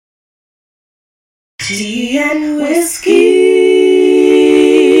Tea and whiskey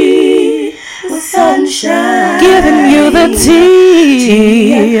with sunshine. Giving you the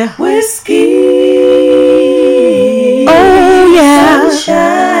tea. And whiskey. Oh yeah.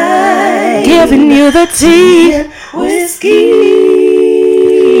 Sunshine. Giving you the tea. And whiskey.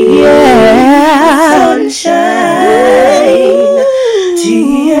 Yeah. Sunshine.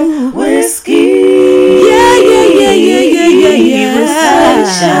 Tea and whiskey. Yeah. With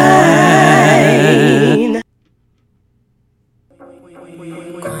sunshine.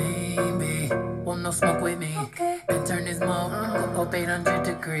 Queen bee, want no smoke with me. Then turn this smoke up 800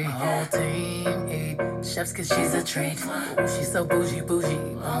 degree. Whole team eat chefs cause she's a treat. She's so bougie,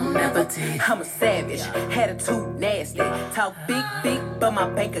 bon appetit. I'm a savage, attitude nasty. Talk big, but my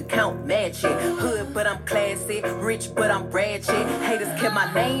bank account match it. Hood, but I'm classy. Rich, but I'm ratchet. Haters kept my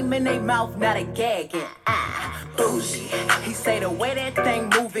name in their mouth, now they gagging. Bougie. He say the way that thing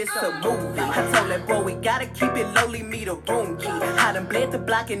move, it's a movie. I told that boy we gotta keep it lowly, me the room key. I done bled the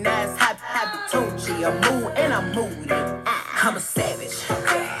block and now it's hot, tunchi. I'm mood and I'm moody. I'm a savage.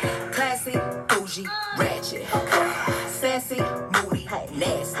 Classy, bougie, ratchet. Sassy, moody,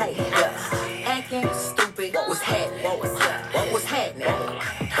 nasty. Acting stupid, what's happening? What's happening?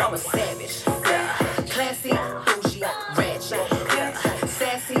 I'm a savage. Classy, bougie, ratchet.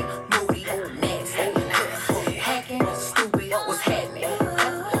 Sassy, moody, nasty. Hacking, stupid, what's happening?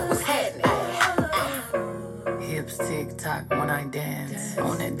 What's happening? Hips tick tock when I dance.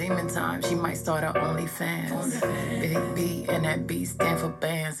 On that demon time, she might start her OnlyFans. Big B and that B stand for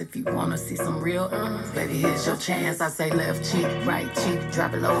bands. If you wanna see some real baby, here's your chance. I say left cheek, right cheek,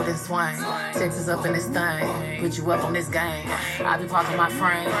 drop it low and swing. Texas up in this thing, put you up on this game. I be parking my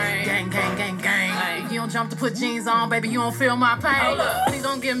frame, gang. If you don't jump to put jeans on, baby, you don't feel my pain. Please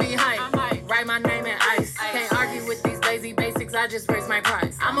don't give me hype. Write my name in ice. Can't argue with these lazy basics. I just raise my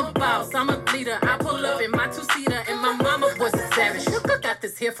price. I'm a boss, I'm a leader. I pull up in my two-seater, and my mama was a savage. Got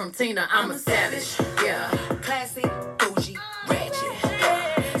this here from Tina. I'm a savage. Yeah. Classy, bougie,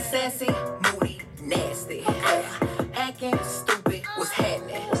 ratchet. Sassy, moody, nasty. Acting stupid, what's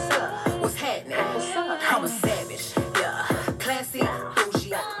happening? What's happening? I'm a savage. Yeah. Classy,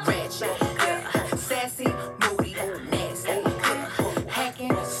 bougie, ratchet. Sassy, moody, nasty.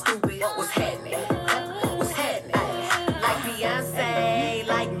 Hacking, stupid, what's happening? What's happening? Like Beyonce,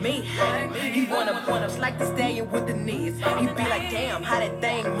 like me. He wanna like the stallion with the knees. He be like, damn, how that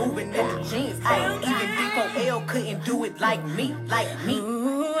thing moving in the jeans. Even D4L couldn't do it like me, like me.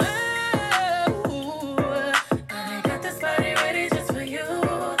 I got this party ready just for you.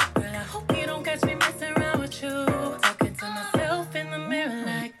 Girl, I hope you don't catch me messing around with you. Talking to myself in the mirror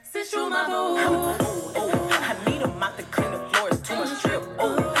like, sit through my boo. I need a mop to clean the floors, too much drip.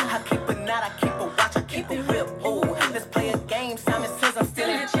 I keep a knot, I keep a watch, I keep a whip. Let's play a game. Simon says I'm still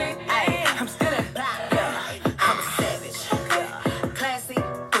in check. I'm still in black. I'm a savage. Classy,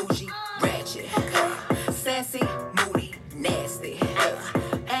 bougie, ratchet. Sassy, moody, nasty.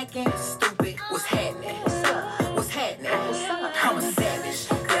 Acting stupid, what's happening? What's happening? I'm a savage.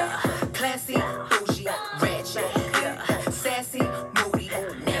 Classy, bougie, ratchet. Sassy, moody,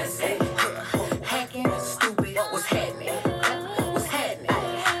 nasty. Hacking, stupid, what's happening? What's happening?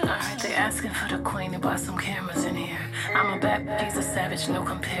 Alright, they asking for the queen to buy some cameras in here. I'm a bad piece of savage, no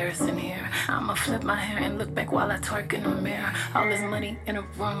comparison here. I'ma flip my hair and look back while I twerk in the mirror. All this money in a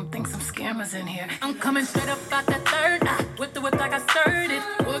room, think some scammers in here. I'm coming straight up out that third. Whip the whip like I stirred it.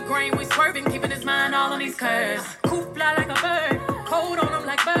 Wood grain, we swerving, keeping his mind all on these curves. Coop fly like a bird, cold on them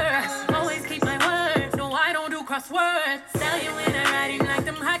like birds. Always keep my word, no I don't do crosswords. Sell you in and ride him like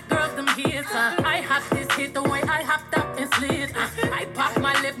them hot girls, them kids. I hop this hit the way I hopped up and slid. I pop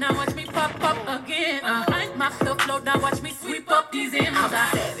my lip, now watch me pop up again. I mop the floor, now watch me sweep up these M's. I'm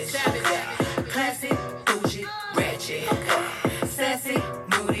a savage. Classy, bougie, ratchet. Sassy,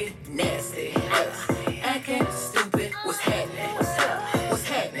 moody, nasty. Acting stupid, what's happening? What's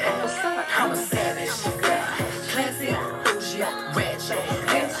happening? I'm a savage. Classy, bougie, ratchet.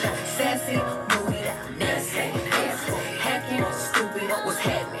 Sassy, moody, nasty. Hacking, stupid, what's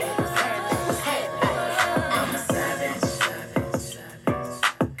happening? What's happening? I'm a savage.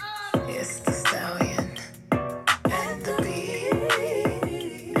 It's the stallion and the bee.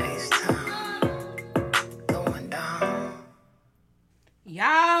 H-Town going down.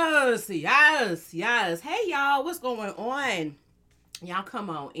 Yes. Hey, y'all, what's going on? Y'all come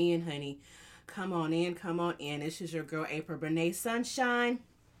on in, honey. Come on in. This is your girl, April Brene Sunshine.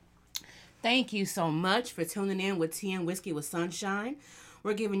 Thank you so much for tuning in with Tea and Whiskey with Sunshine.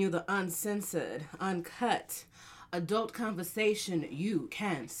 We're giving you the uncensored, uncut, adult conversation you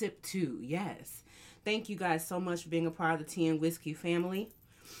can sip to. Yes. Thank you guys so much for being a part of the Tea and Whiskey family.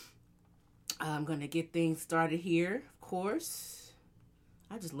 I'm going to get things started here, of course.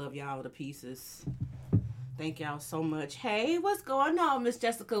 I just love y'all to pieces. Thank y'all so much. Hey, what's going on, Miss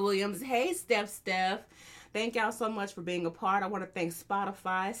Jessica Williams? Hey, Steph. Thank y'all so much for being a part. I want to thank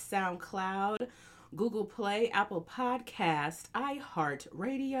Spotify, SoundCloud, Google Play, Apple Podcast,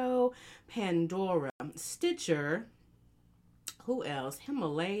 iHeartRadio, Pandora, Stitcher, who else?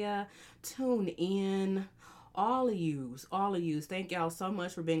 Himalaya, TuneIn, all of yous. Thank y'all so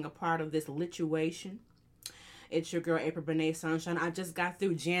much for being a part of this lituation. It's your girl, April Benet Sunshine. I just got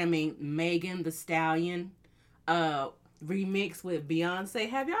through jamming Megan Thee Stallion remix with Beyonce.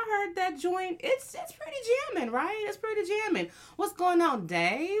 Have y'all heard that joint? It's pretty jamming, right? It's pretty jamming. What's going on,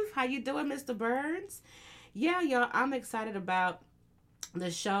 Dave? How you doing, Mr. Burns? Yeah, y'all, I'm excited about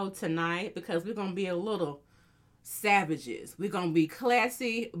the show tonight because we're going to be a little savages. We're going to be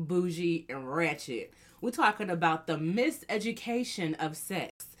classy, bougie, and ratchet. We're talking about the miseducation of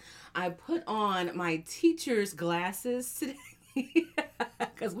sex. I put on my teacher's glasses today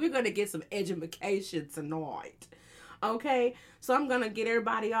because we're going to get some education tonight. Okay, so I'm going to get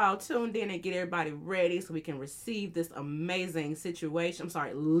everybody all tuned in and get everybody ready so we can receive this amazing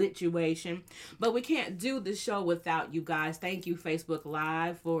lituation. But we can't do the show without you guys. Thank you, Facebook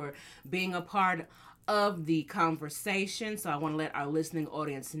Live, for being a part of the conversation. So I want to let our listening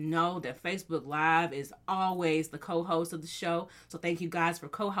audience know that Facebook Live is always the co-host of the show. So thank you guys for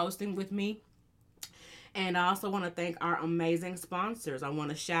co-hosting with me. And I also want to thank our amazing sponsors. I want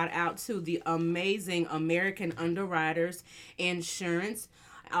to shout out to the amazing American Underwriters Insurance,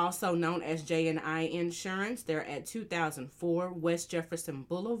 also known as J&I Insurance. They're at 2004 West Jefferson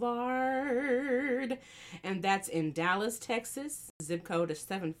Boulevard, and that's in Dallas, Texas. Zip code is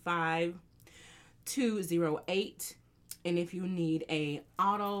 75208. And if you need a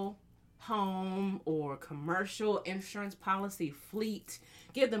auto, home, or commercial insurance policy fleet,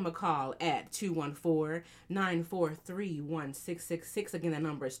 give them a call at 214-943-1666. Again, the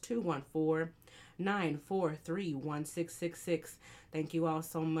number is 214-943-1666. Thank you all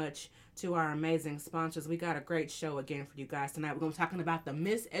so much to our amazing sponsors. We got a great show again for you guys tonight. We're going to be talking about the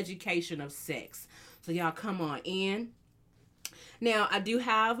miseducation of sex. So y'all come on in. Now, I do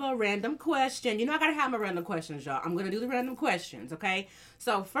have a random question. You know, I got to have my random questions, y'all. I'm going to do the random questions, okay?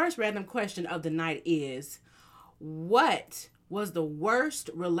 So, first random question of the night is, what was the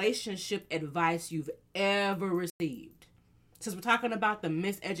worst relationship advice you've ever received? Since we're talking about the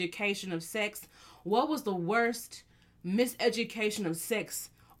miseducation of sex, what was the worst miseducation of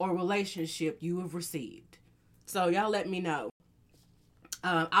sex or relationship you have received? So, y'all let me know.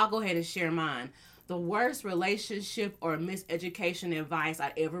 I'll go ahead and share mine. The worst relationship or miseducation advice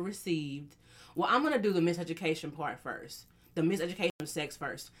I ever received. Well, I'm going to do the miseducation part first. The miseducation of sex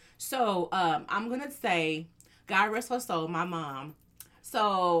first. So, I'm going to say, God rest her soul, my mom.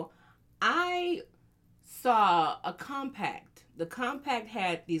 So, I saw a compact. The compact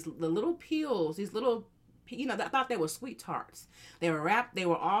had the little pills, these little, I thought they were sweet tarts. They were wrapped, they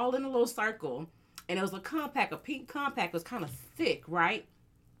were all in a little circle. And it was a compact, a pink compact. It was kind of thick, right?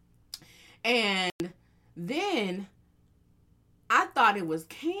 And then I thought it was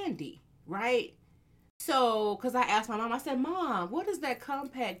candy, right? So, because I asked my mom, I said, Mom, what is that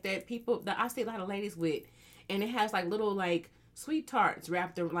compact that I see a lot of ladies with? And it has like little like sweet tarts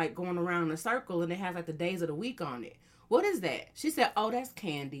wrapped like going around in a circle, and it has like the days of the week on it. What is that? She said, oh, that's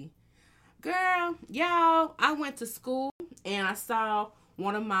candy. Girl, y'all, I went to school and I saw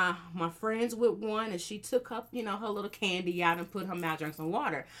one of my friends with one, and she took up, her little candy out and put her mouth, drank some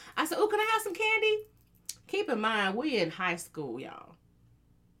water. I said, oh, can I have some candy? Keep in mind, we're in high school, y'all.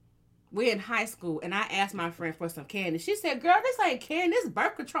 We're in high school, and I asked my friend for some candy. She said, girl, this ain't candy, this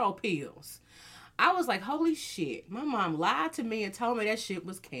birth control pills. I was like, holy shit. My mom lied to me and told me that shit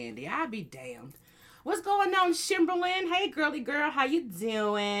was candy. I'd be damned. What's going on, Shimberlin? Hey, girly girl, how you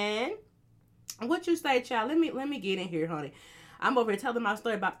doing? What you say, child? Let me get in here, honey. I'm over here telling my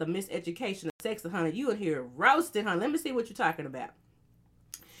story about the miseducation of sex, honey. You in here roasting, honey. Let me see what you're talking about.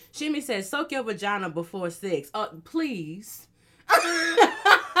 Shimmy says, soak your vagina before sex. Please.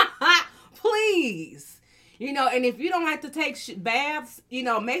 Please. And if you don't like to take baths,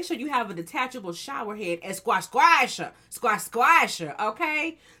 make sure you have a detachable shower head and squash her,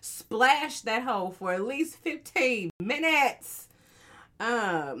 okay? Splash that hole for at least 15 minutes.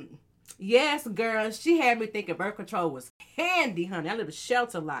 Yes, girl, she had me thinking birth control was candy, honey. I live a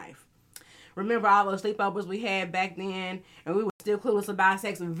shelter life. Remember all those sleepovers we had back then, and we were still clueless about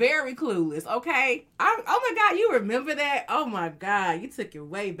sex? Very clueless, okay? Oh my God, you remember that? Oh my God, you took it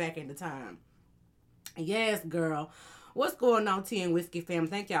way back into time. Yes, girl. What's going on, Tea and Whiskey fam?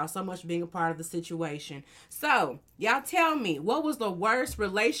 Thank y'all so much for being a part of the situation. So, y'all tell me, what was the worst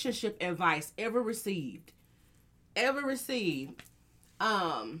relationship advice ever received? Ever received?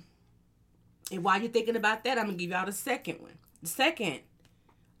 And while you're thinking about that, I'm going to give y'all the second one. The second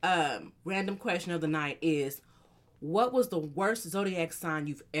random question of the night is, what was the worst zodiac sign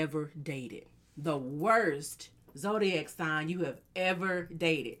you've ever dated? The worst zodiac sign you have ever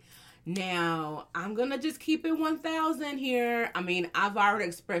dated. Now, I'm going to just keep it 1,000 here. I mean, I've already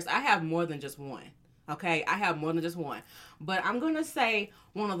expressed, I have more than just one. Okay, I have more than just one. But I'm going to say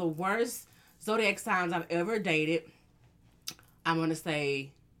one of the worst zodiac signs I've ever dated. I'm going to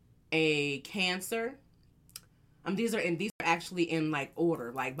say a Cancer. These are actually in like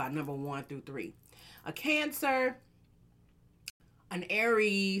order, like by number 1 through 3. A Cancer, an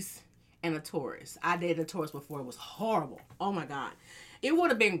Aries, and a Taurus. I dated a Taurus before. It was horrible. Oh my God. It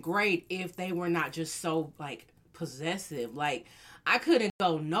would have been great if they were not just so like possessive. Like I couldn't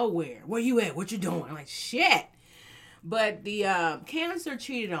go nowhere. Where you at? What you doing? I'm like, shit. But the Cancer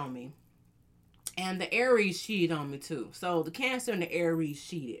cheated on me. And the Aries cheated on me too. So the Cancer and the Aries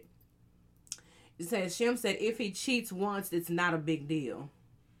cheated. It says, Shem said, if he cheats once, it's not a big deal.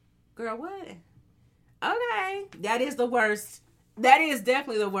 Girl, what? Okay. That is the worst. That is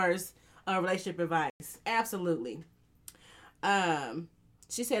definitely the worst relationship advice. Absolutely.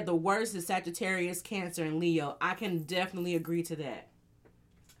 She said the worst is Sagittarius, Cancer, and Leo. I can definitely agree to that.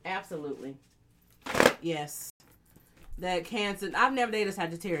 Absolutely. Yes. That Cancer. I've never dated a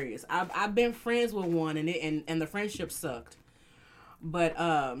Sagittarius. I've been friends with one, and the friendship sucked. But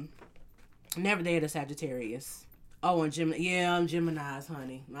never dated a Sagittarius. Oh, and Gemini. Yeah, I'm Geminis,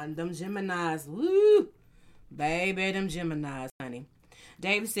 honey. Them Geminis. Woo, baby, them Geminis, honey.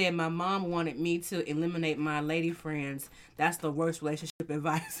 David said, my mom wanted me to eliminate my lady friends. That's the worst relationship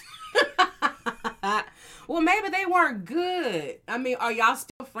advice. Well, maybe they weren't good. I mean, are y'all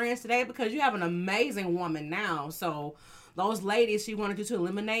still friends today? Because you have an amazing woman now. So those ladies she wanted you to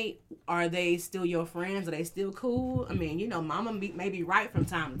eliminate, are they still your friends? Are they still cool? I mean, you know, mama may be right from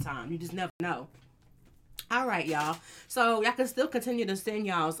time to time. You just never know. All right, y'all. So y'all can still continue to send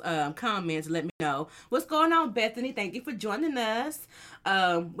y'all's comments. Let me know what's going on, Bethany. Thank you for joining us.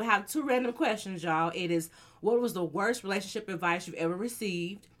 We have 2 random questions, y'all. It is, what was the worst relationship advice you've ever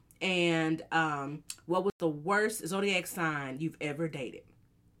received? And what was the worst zodiac sign you've ever dated?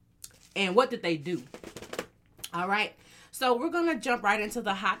 And what did they do? All right. So we're going to jump right into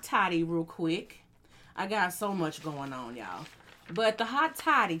the hot toddy real quick. I got so much going on, y'all. But the hot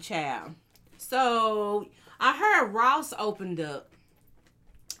toddy, child. So I heard Ross opened up.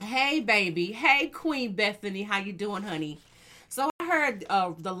 Hey, baby. Hey, Queen Bethany. How you doing, honey? So I heard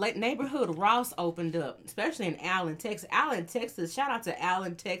the neighborhood Ross opened up, especially in Allen, Texas. Allen, Texas. Shout out to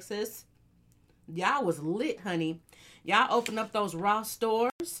Allen, Texas. Y'all was lit, honey. Y'all opened up those Ross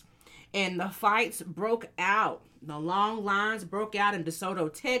stores, and the fights broke out. The long lines broke out in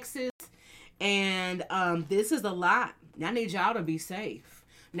DeSoto, Texas. And this is a lot. I need y'all to be safe.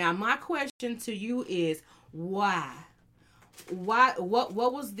 Now, my question to you is, why? What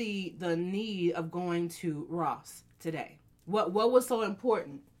was the need of going to Ross today? What was so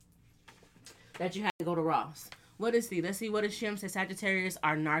important that you had to go to Ross? Let's see what does Shem say. Sagittarius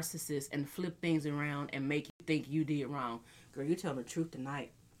are narcissists and flip things around and make you think you did wrong. Girl, you telling the truth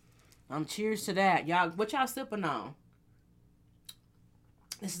tonight. Cheers to that. Y'all, what y'all sipping on?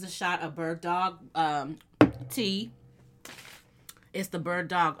 This is a shot of Bird Dog tea. It's the Bird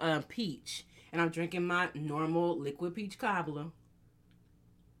Dog peach. And I'm drinking my normal liquid peach cobbler.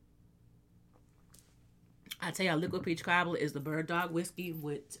 I tell y'all, liquid peach cobbler is the Bird Dog whiskey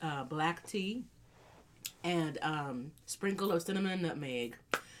with black tea and sprinkle of cinnamon and nutmeg.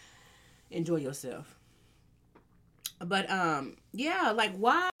 Enjoy yourself. But yeah, like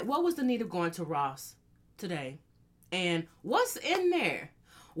why? What was the need of going to Ross today? And what's in there?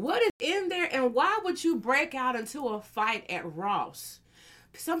 What is in there? And why would you break out into a fight at Ross?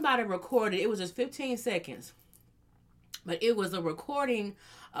 Somebody recorded. It was just 15 seconds. But it was a recording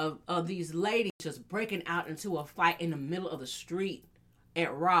of these ladies just breaking out into a fight in the middle of the street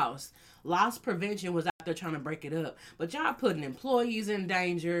at Ross. Loss prevention was out there trying to break it up. But y'all putting employees in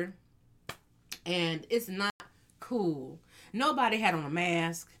danger. And it's not cool. Nobody had on a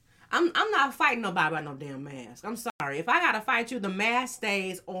mask. I'm not fighting nobody about no damn mask. I'm sorry. If I gotta fight you, the mask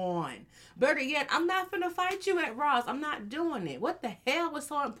stays on. Better yet, I'm not finna fight you at Ross. I'm not doing it. What the hell was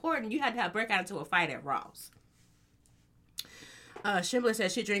so important? You had to break out into a fight at Ross. Shimbley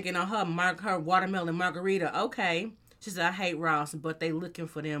says she drinking on her watermelon margarita. Okay. She said, I hate Ross, but they looking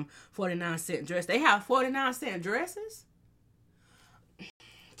for them 49-cent dress. They have 49-cent dresses?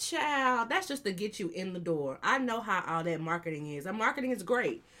 Child, that's just to get you in the door. I know how all that marketing is. That marketing is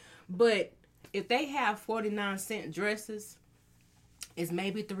great. But if they have 49-cent dresses, it's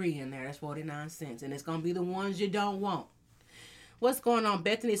maybe 3 in there. That's 49 cents. And it's going to be the ones you don't want. What's going on?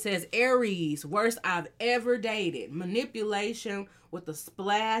 Bethany says, Aries, worst I've ever dated. Manipulation with a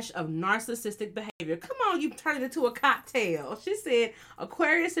splash of narcissistic behavior. Come on, you turned it into a cocktail. She said,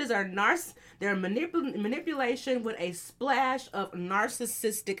 Aquariuses are they're manipulation with a splash of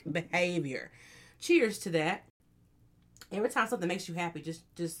narcissistic behavior. Cheers to that. Every time something makes you happy, just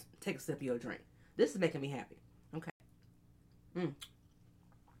take a sip of your drink. This is making me happy. Okay.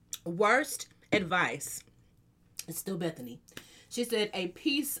 Worst advice. It's still Bethany. She said, a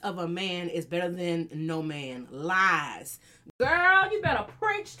piece of a man is better than no man. Lies. Girl, you better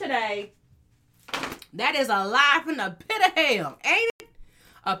preach today. That is a lie from the pit of hell, ain't it?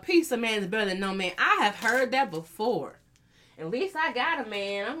 A piece of man is better than no man. I have heard that before. At least I got a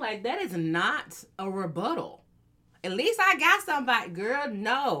man. I'm like, that is not a rebuttal. At least I got somebody. Girl,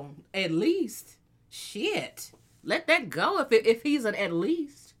 no. At least. Shit. Let that go if he's an at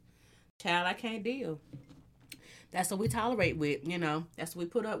least. Child, I can't deal. That's what we tolerate with, you know. That's what we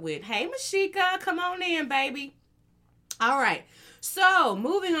put up with. Hey, Mashika, come on in, baby. All right. So,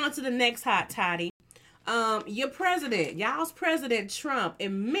 moving on to the next hot toddy. Your president, y'all's President Trump,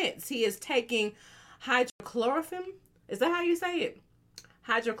 admits he is taking hydrochloroquine. Is that how you say it?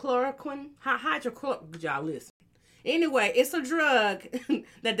 Hydrochloroquine? Y'all listen. Anyway, it's a drug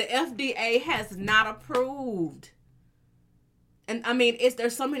that the FDA has not approved. And I mean,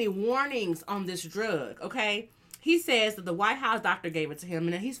 there's so many warnings on this drug, okay? He says that the White House doctor gave it to him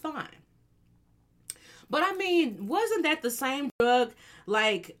and that he's fine. But I mean, wasn't that the same drug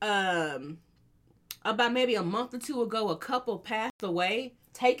like about maybe a month or two ago, a couple passed away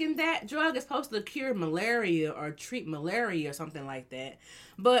taking that drug? It's supposed to cure malaria or treat malaria or something like that.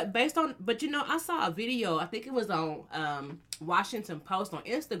 But you know, I saw a video, I think it was on Washington Post on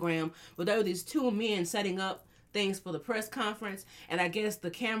Instagram, where there were these 2 men setting up things for the press conference, and I guess the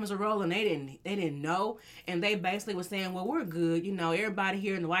cameras are rolling. They didn't know, and they basically were saying, well, we're good, you know, everybody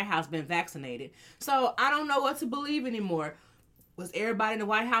here in the White House been vaccinated. So I don't know what to believe anymore. Was everybody in the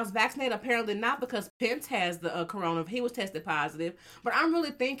White House vaccinated? Apparently not, because Pence has the corona. He was tested positive. But I'm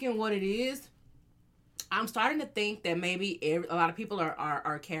really thinking what it is. I'm starting to think that maybe a lot of people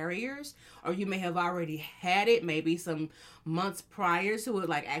are carriers, or you may have already had it maybe some months prior to it,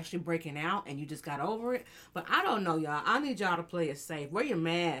 like actually breaking out, and you just got over it. But I don't know, y'all. I need y'all to play it safe. Wear your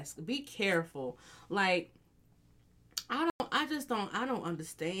mask. Be careful. Like, I don't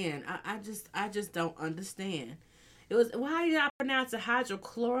understand. I just don't understand. It was, well, how do I pronounce it?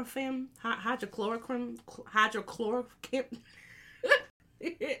 Hydrochloroquine? Hydrochloroquine?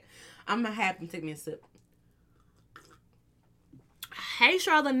 I'm gonna have to take me a sip. Hey,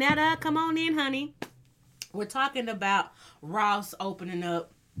 Charlonetta, come on in, honey. We're talking about Ross opening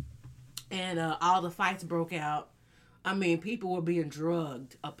up, and all the fights broke out. I mean, people were being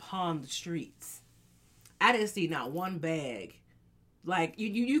drugged upon the streets. I didn't see not one bag. Like,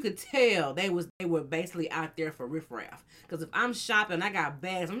 you could tell they were basically out there for riffraff. Because if I'm shopping, I got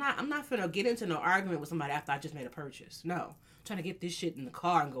bags. I'm not finna get into no argument with somebody after I just made a purchase. No, I'm trying to get this shit in the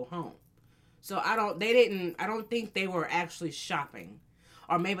car and go home. So I don't think they were actually shopping,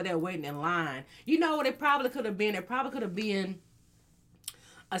 or maybe they were waiting in line. You know what it probably could have been? It probably could have been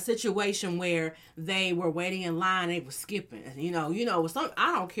a situation where they were waiting in line and they were skipping. You know,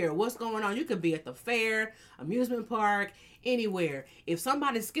 I don't care what's going on. You could be at the fair, amusement park, anywhere. If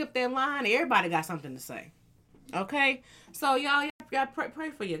somebody skipped that line, everybody got something to say. Okay? So y'all pray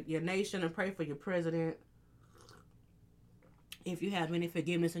for your nation and pray for your president. If you have any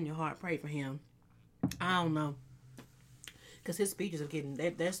forgiveness in your heart, pray for him. I don't know. Because his speeches are getting,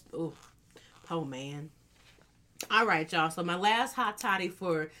 oh man. All right, y'all. So my last hot toddy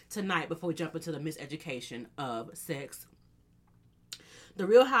for tonight before we jump into the miseducation of sex. The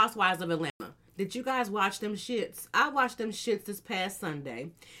Real Housewives of Atlanta. Did you guys watch them shits? I watched them shits this past Sunday.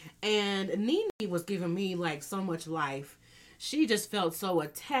 And Nene was giving me like so much life. She just felt so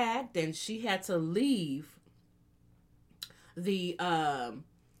attacked, and she had to leave the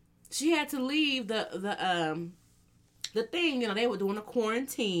thing. You know, they were doing a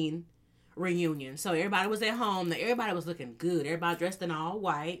quarantine reunion, so everybody was at home. Everybody was looking good. Everybody dressed in all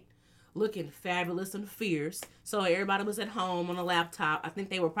white, looking fabulous and fierce. So everybody was at home on a laptop. I think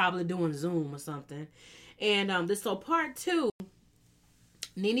they were probably doing Zoom or something. And so part 2,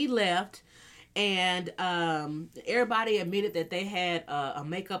 Nene left, And everybody admitted that they had a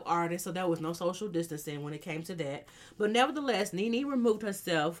makeup artist, so there was no social distancing when it came to that. But nevertheless, Nene removed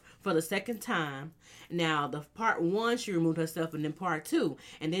herself for the second time. Now, the part one, she removed herself, and then part two.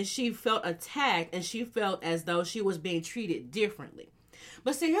 And then she felt attacked, and she felt as though she was being treated differently.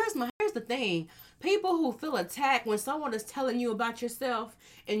 But see, here's the thing. People who feel attacked when someone is telling you about yourself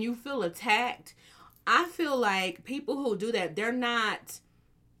and you feel attacked, I feel like people who do that, they're not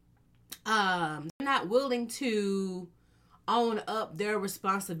willing to own up their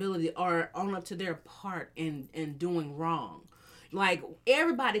responsibility or own up to their part in doing wrong. Like,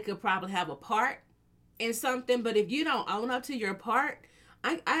 everybody could probably have a part in something, but if you don't own up to your part,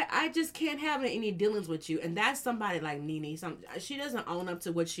 I just can't have any dealings with you. And that's somebody like Nene. She doesn't own up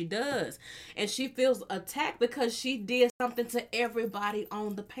to what she does, and she feels attacked because she did something to everybody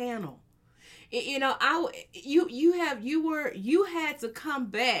on the panel. You know, you had to come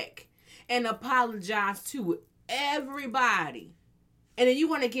back and apologize to everybody, and then you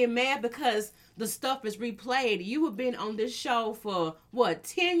want to get mad because the stuff is replayed. You have been on this show for what,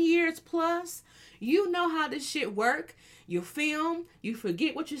 10 years plus? You know how this shit work. You film, you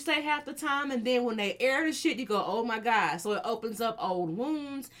forget what you say half the time, and then when they air the shit, you go, oh my God. So it opens up old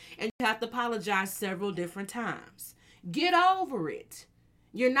wounds, and you have to apologize several different times. Get over it.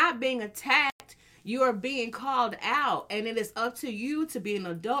 You're not being attacked. You are being called out, and it is up to you to be an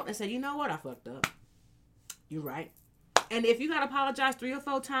adult and say, you know what, I fucked up. You're right. And if you got to apologize 3 or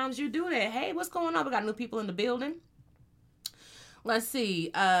 4 times, you do that. Hey, what's going on? We got new people in the building. Let's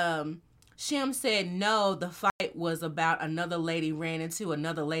see. Shim said, no, the fight was about another lady ran into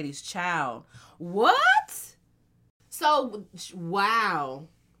another lady's child. What? So, wow.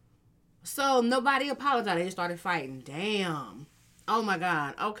 So, nobody apologized. They just started fighting. Damn. Oh, my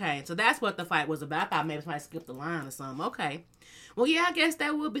God. Okay. So, that's what the fight was about. I thought maybe somebody skipped the line or something. Okay. Well, yeah, I guess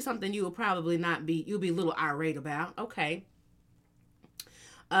that would be something you would probably you'll be a little irate about. Okay.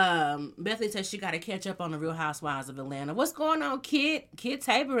 Bethany says she got to catch up on the Real Housewives of Atlanta. What's going on, Kid? Kid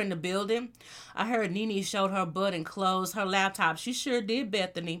Tabor in the building. I heard Nene showed her butt and closed her laptop. She sure did,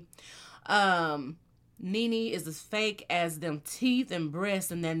 Bethany. Nene is as fake as them teeth and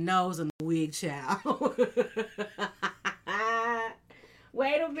breasts and that nose and the wig, child.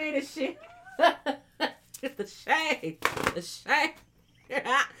 Wait a minute, shit. The shade. The shade.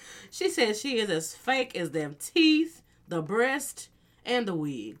 She says she is as fake as them teeth, the breast, and the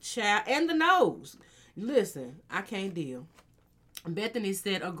wig, child, and the nose. Listen, I can't deal. Bethany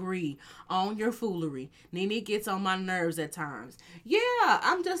said, agree on your foolery. Nene gets on my nerves at times. Yeah,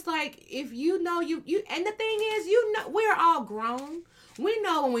 I'm just like, if you know you and the thing is, you know, we're all grown. We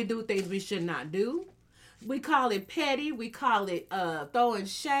know when we do things we should not do. We call it petty. We call it throwing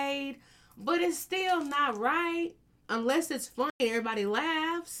shade. But it's still not right unless it's funny and everybody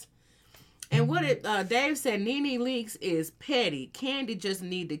laughs. And what Dave said, Nene Leakes is petty. Candy just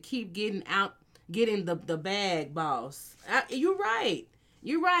need to keep getting the bag, boss. You're right.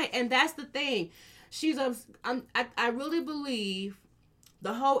 You're right. And that's the thing. I really believe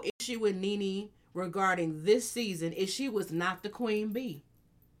the whole issue with Nene regarding this season is she was not the queen bee.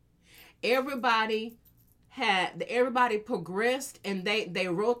 Everybody progressed and they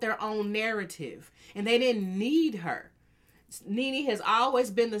wrote their own narrative and they didn't need her. Nene has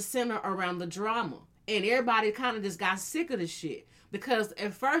always been the center around the drama, and everybody kind of just got sick of the shit because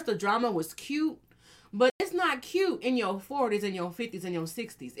at first the drama was cute, but it's not cute in your 40s and your 50s and your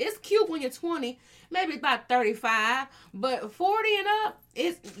 60s. It's cute when you're 20, maybe about 35, but 40 and up,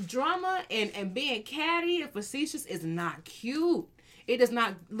 it's drama and being catty and facetious is not cute. It does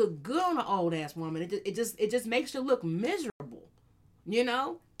not look good on an old ass woman. It just makes you look miserable, you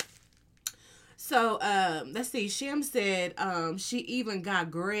know? So, let's see. Shim said she even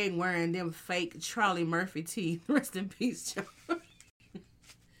got Greg wearing them fake Charlie Murphy teeth. Rest in peace, Charlie.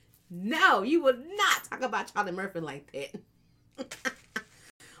 No, you would not talk about Charlie Murphy like that.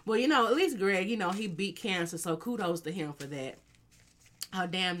 Well, you know, at least Greg, you know, he beat cancer, so kudos to him for that. Her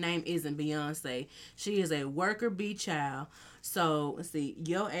damn name isn't Beyonce. She is a worker bee child. So, let's see.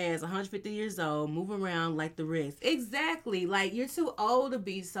 Your ass, 150 years old, move around like the rest. Exactly. Like, you're too old to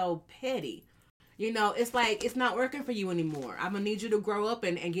be so petty. You know, it's like, it's not working for you anymore. I'm going to need you to grow up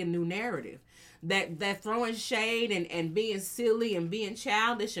and get a new narrative. That throwing shade and being silly and being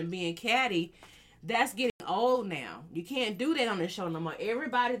childish and being catty, that's getting old now. You can't do that on the show no more.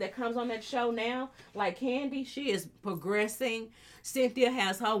 Everybody that comes on that show now, like Candy, she is progressing. Cynthia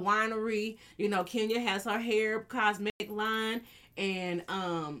has her winery. You know, Kenya has her hair cosmetic line. And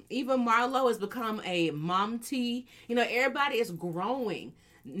even Marlo has become a momty. You know, everybody is growing.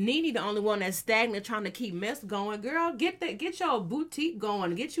 Nene, the only one that's stagnant, trying to keep mess going. Girl, get your boutique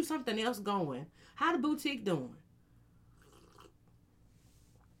going. Get you something else going. How the boutique doing?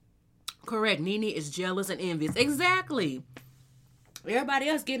 Correct. Nene is jealous and envious. Exactly. Everybody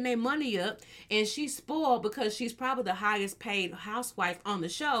else getting their money up, and she's spoiled because she's probably the highest paid housewife on the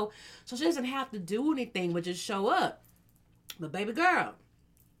show, so she doesn't have to do anything but just show up. But baby girl,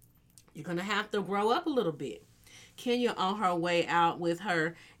 you're gonna have to grow up a little bit. Kenya, on her way out with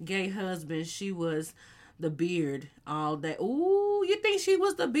her gay husband, she was the beard all day. Ooh, you think she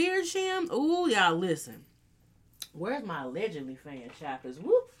was the beard, Shim? Ooh, y'all listen. Where's my allegedly fan chapters?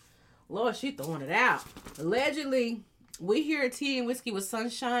 Whoop. Lord, she throwing it out. Allegedly, we here at Tea and Whiskey with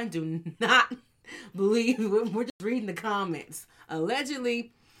Sunshine do not believe. We're just reading the comments.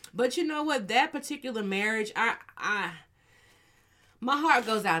 Allegedly. But you know what? That particular marriage, my heart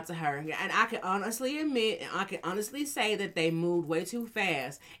goes out to her. And I can honestly admit, and I can honestly say that they moved way too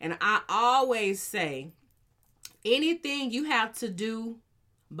fast. And I always say, anything you have to do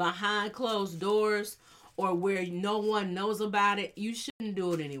behind closed doors or where no one knows about it, you shouldn't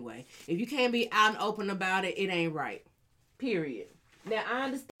do it anyway. If you can't be out and open about it, it ain't right. Period. Now, I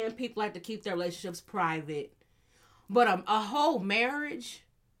understand people like to keep their relationships private, but a whole marriage,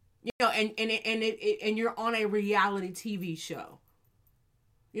 you know, and you're on a reality TV show.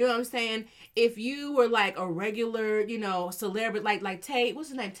 You know what I'm saying? If you were like a regular, you know, celebrity, like Tate, what's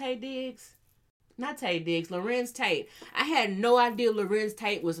his name? Tate Diggs? Not Tate Diggs, Lorenz Tate. I had no idea Lorenz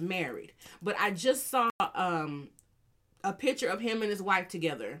Tate was married, but I just saw a picture of him and his wife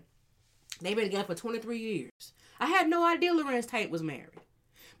together. They've been together for 23 years. I had no idea Lorenz Tate was married.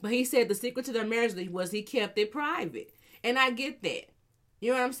 But he said the secret to their marriage was he kept it private. And I get that.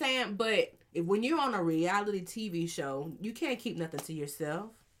 You know what I'm saying? But when you're on a reality TV show, you can't keep nothing to yourself.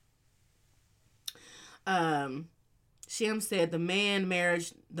 Shem said the man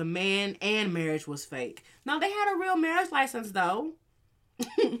and marriage was fake. No, they had a real marriage license though.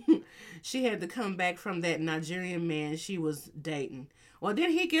 She had to come back from that Nigerian man she was dating. Well,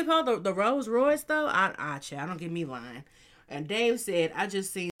 didn't he give her the Rolls Royce though? I don't get me lying. And Dave said, I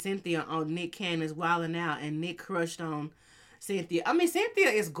just seen Cynthia on Nick Cannon's Wildin' Out, and Nick crushed on Cynthia. I mean, Cynthia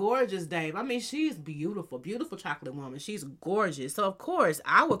is gorgeous, Dave. I mean, she's beautiful. Beautiful chocolate woman. She's gorgeous. So, of course,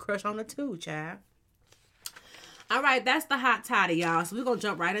 I would crush on her too, child. All right, that's the hot toddy, y'all. So, we're going to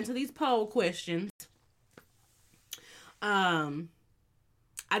jump right into these poll questions. I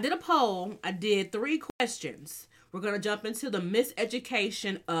did a poll. I did 3 questions. We're going to jump into the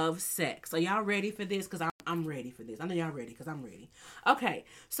miseducation of sex. Are y'all ready for this? Because I'm ready for this. I know y'all ready because I'm ready. Okay,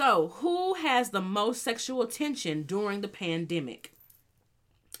 so who has the most sexual attention during the pandemic?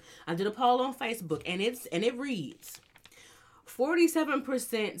 I did a poll on Facebook, and it reads,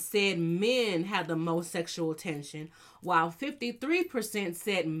 47% said men had the most sexual attention, while 53%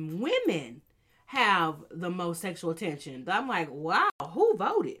 said women have the most sexual attention. I'm like, wow, who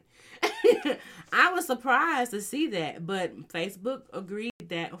voted? I was surprised to see that, but Facebook agreed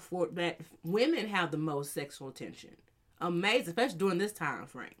that women have the most sexual attention. Amazing, especially during this time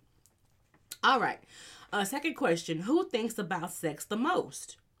frame. All right. Second question: who thinks about sex the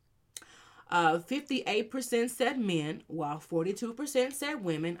most? 58% said men, while 42% said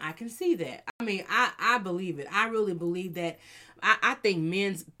women. I can see that. I mean, I believe it. I really believe that. I think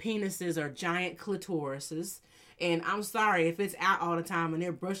men's penises are giant clitorises. And I'm sorry, if it's out all the time and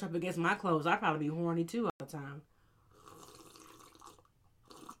they're brushed up against my clothes, I'd probably be horny too all the time.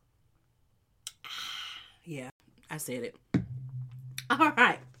 Yeah, I said it. All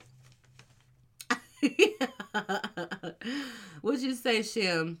right. What'd you say,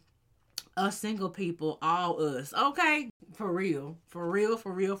 Shem? Us single people, all us. Okay, for real. For real,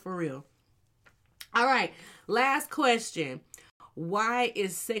 for real, for real. All right, last question. Why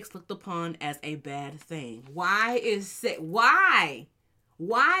is sex looked upon as a bad thing? Why is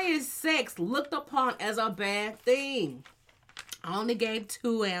sex looked upon as a bad thing? I only gave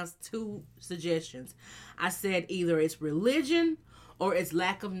two suggestions. I said either it's religion or it's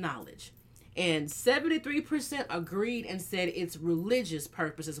lack of knowledge. And 73% agreed and said it's religious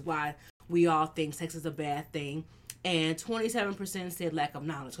purposes why we all think sex is a bad thing. And 27% said lack of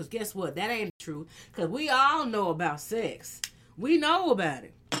knowledge. Because guess what? That ain't true. Because we all know about sex. We know about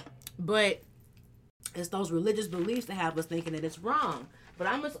it. But it's those religious beliefs that have us thinking that it's wrong. But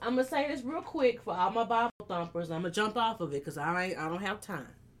I'm gonna say this real quick for all my Bible thumpers. I'm gonna jump off of it because I don't have time.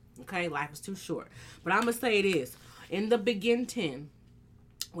 Okay, life is too short. But I'm gonna say this: in the beginning,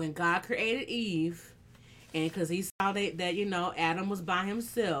 when God created Eve, and because He saw that Adam was by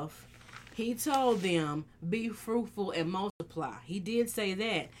himself, He told them, "Be fruitful and multiply." He did say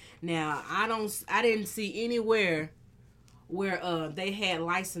that. Now, I didn't see anywhere where they had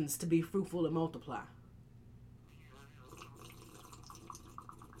license to be fruitful and multiply.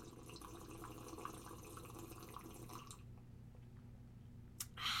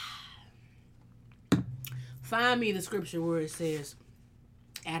 Find me the scripture where it says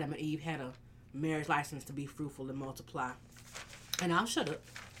Adam and Eve had a marriage license to be fruitful and multiply. And I'll shut up.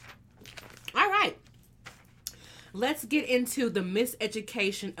 All right. Let's get into the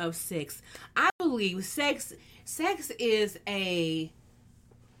miseducation of sex. I believe sex is a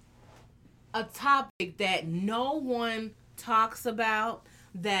topic that no one talks about,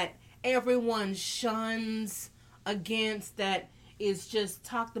 that everyone shuns against, that is just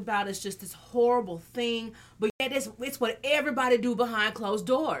talked about as just this horrible thing. But yet it's what everybody do behind closed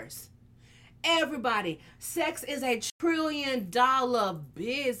doors. Everybody. Sex is a $1 trillion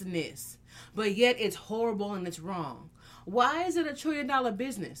business. But yet it's horrible and it's wrong. Why is it a $1 trillion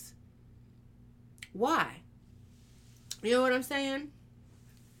business? Why? You know what I'm saying?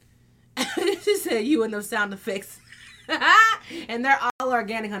 She said you and those sound effects. And they're all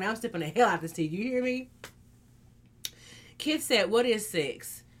organic, honey. I'm sipping the hell out of this tea. You hear me? Kid said, what is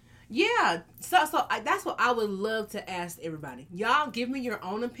sex? Yeah, so that's what I would love to ask everybody. Y'all give me your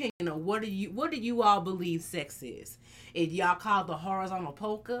own opinion on what do you all believe sex is? If y'all call it the horizontal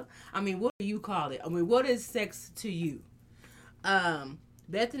polka, I mean, what do you call it? I mean, what is sex to you?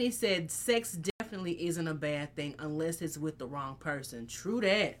 Bethany said sex definitely isn't a bad thing unless it's with the wrong person. True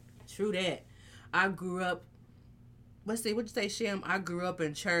that. I grew up, let's see, what'd you say, Shem? I grew up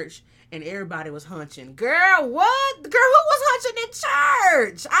in church and everybody was hunching. Girl, what? Girl, who was hunching in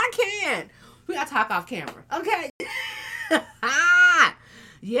church? I can't. We gotta talk off camera. Okay.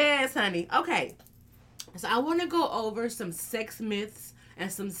 Yes, honey. Okay. So I want to go over some sex myths and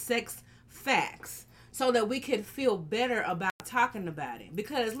some sex facts so that we could feel better about talking about it.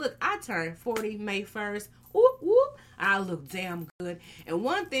 Because look, I turned 40 May 1st. Whoop, whoop. I look damn good. And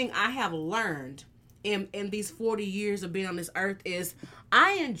one thing I have learned in these 40 years of being on this earth is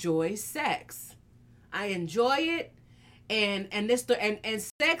I enjoy sex. I enjoy it. And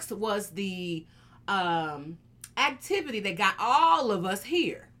sex was the activity that got all of us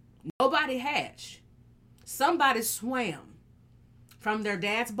here. Nobody hatched. Somebody swam from their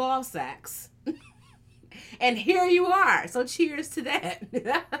dad's ball sacks. And here you are. So cheers to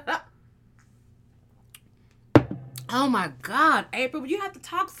that. Oh my God, April, you have to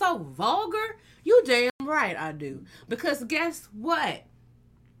talk so vulgar? You damn right I do. Because guess what?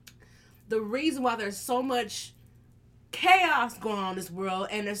 The reason why there's so much chaos going on in this world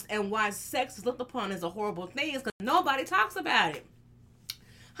and why sex is looked upon as a horrible thing is because nobody talks about it.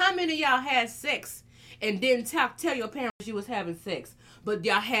 How many of y'all had sex and didn't tell your parents you was having sex, but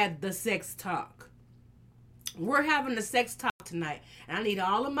y'all had the sex talk? We're having the sex talk tonight, and I need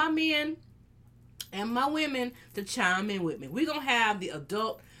all of my men and my women to chime in with me. We're going to have the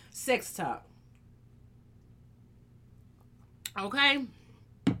adult sex talk. Okay?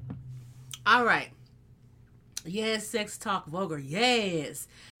 All right. Yes, sex talk vulgar. Yes.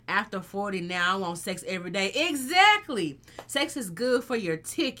 After 40 now, I want sex every day. Exactly. Sex is good for your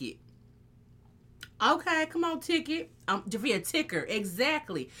ticket. Okay, come on, ticket. For your ticker.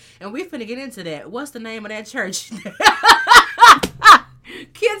 Exactly. And we're finna get into that. What's the name of that church?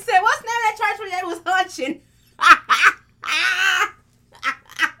 Kid said, what's the name of that church when they was hunching?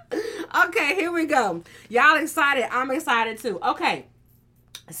 Okay, here we go. Y'all excited? I'm excited too. Okay.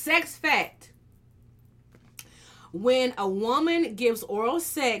 Sex fact. When a woman gives oral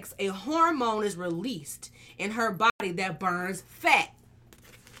sex, a hormone is released in her body that burns fat.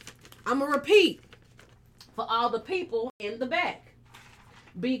 I'm going to repeat for all the people in the back.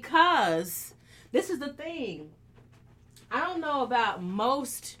 Because this is the thing. I don't know about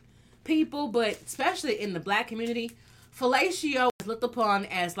most people, but especially in the black community, fellatio is looked upon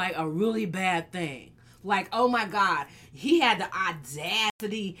as like really bad thing. Oh my God, he had the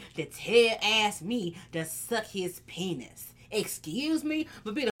audacity to ask me to suck his penis. Excuse me,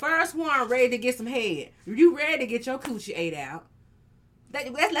 but be the first one ready to get some head. You ready to get your coochie ate out?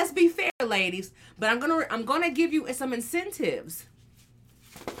 Let's be fair, ladies. But I'm gonna give you some incentives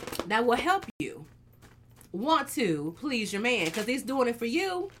that will help you want to please your man, because he's doing it for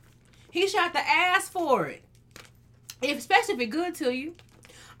you. He shot the ass for it, especially if it's good to you.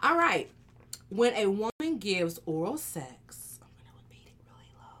 All right. When a woman gives oral sex, I'm going to repeat it really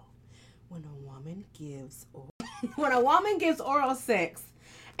low. When a woman gives oral sex,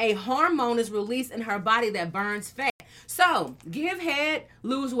 a hormone is released in her body that burns fat. So, give head,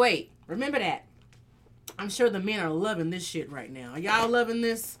 lose weight. Remember that. I'm sure the men are loving this shit right now. Are y'all loving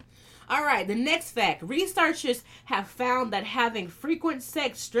this? All right, the next fact. Researchers have found that having frequent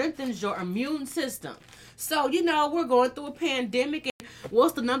sex strengthens your immune system. So, we're going through a pandemic, and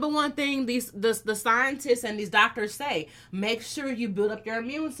what's the number one thing the scientists and these doctors say? Make sure you build up your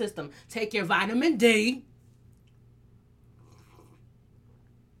immune system. Take your vitamin D.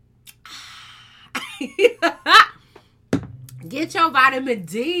 Get your vitamin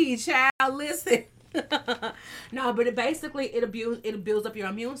D, child. Listen. No, but it builds up your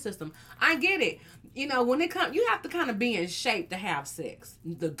immune system. I get it. When it comes, you have to kind of be in shape to have sex.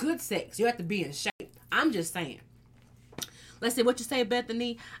 The good sex, you have to be in shape. I'm just saying. Let's see what you say,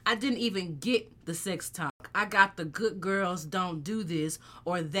 Bethany. I didn't even get the sex talk. I got the good girls don't do this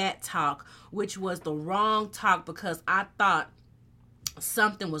or that talk, which was the wrong talk because I thought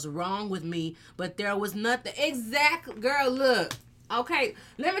something was wrong with me, but there was nothing. Exactly, girl, look. Okay,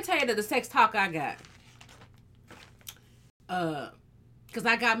 let me tell you the sex talk I got. Because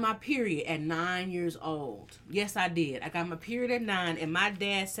I got my period at 9 years old. Yes, I did. I got my period at 9, and my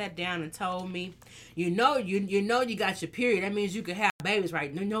dad sat down and told me, you got your period. That means you can have babies,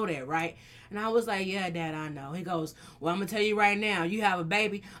 right? You know that, right? And I was like, yeah, Dad, I know. He goes, well, I'm going to tell you right now, you have a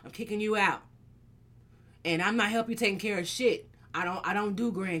baby, I'm kicking you out. And I'm not helping you taking care of shit. I don't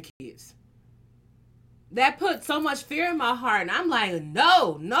do grandkids. That put so much fear in my heart, and I'm like,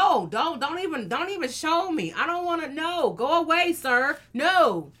 no, don't even show me. I don't want to know. Go away, sir.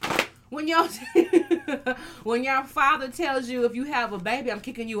 No. When your father tells you if you have a baby, I'm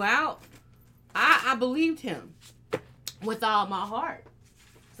kicking you out, I believed him with all my heart.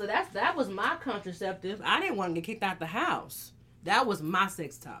 So that was my contraceptive. I didn't want to get kicked out the house. That was my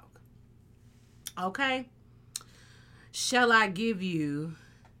sex talk. Okay. Shall you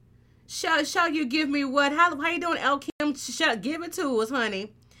give me what? How you doing, El Kim? Give it to us,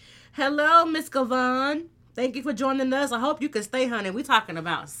 honey. Hello, Miss Gavon. Thank you for joining us. I hope you can stay, honey. We're talking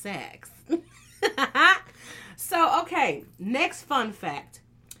about sex. So, okay. Next fun fact.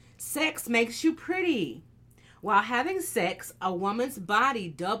 Sex makes you pretty. While having sex, a woman's body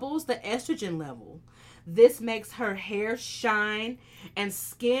doubles the estrogen level. This makes her hair shine and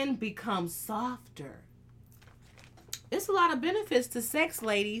skin become softer. There's a lot of benefits to sex,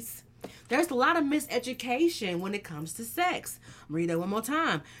 ladies. There's a lot of miseducation when it comes to sex. Read that one more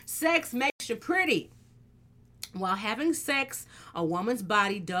time. Sex makes you pretty. While having sex, a woman's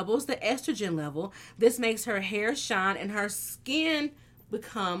body doubles the estrogen level. This makes her hair shine and her skin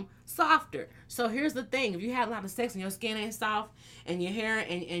become softer. So here's the thing. If you have a lot of sex and your skin ain't soft and your hair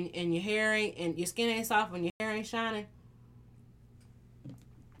and your hair ain't, and your skin ain't soft and your hair ain't shining, you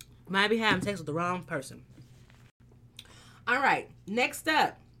might be having sex with the wrong person. All right, next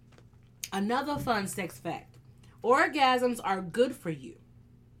up, another fun sex fact. Orgasms are good for you.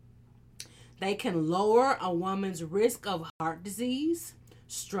 They can lower a woman's risk of heart disease,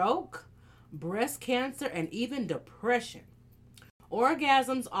 stroke, breast cancer, and even depression.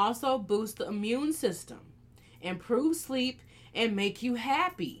 Orgasms also boost the immune system, improve sleep, and make you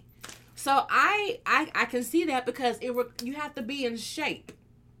happy. So I can see that because you have to be in shape.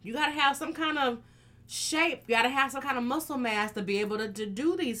 You got to have some kind of shape. You got to have some kind of muscle mass to be able to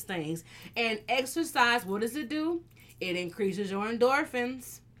do these things. And exercise, what does it do? It increases your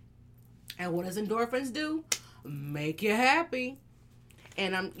endorphins. And what does endorphins do? Make you happy.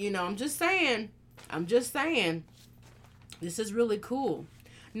 And I'm just saying, this is really cool.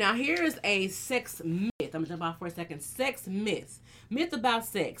 Now here's a sex myth. I'm gonna jump off for a second. Sex myth. Myth about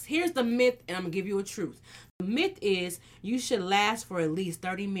sex. Here's the myth, and I'm gonna give you a truth. The myth is you should last for at least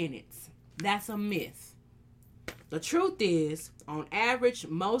 30 minutes. That's a myth. The truth is, on average,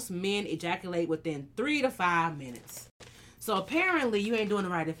 most men ejaculate within 3 to 5 minutes. So apparently you ain't doing it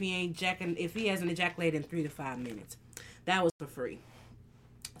right if he hasn't ejaculated in 3 to 5 minutes. That was for free.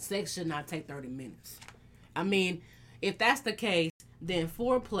 Sex should not take 30 minutes. I mean, if that's the case, then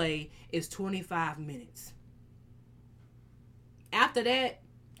foreplay is 25 minutes. After that,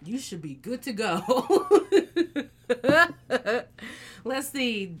 you should be good to go. Let's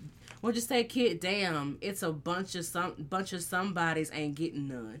see. What'd you say, kid? Damn, it's a bunch of somebodies ain't getting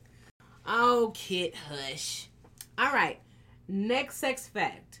none. Oh, kid, hush. All right. Next sex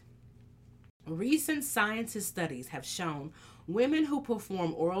fact. Recent scientist studies have shown women who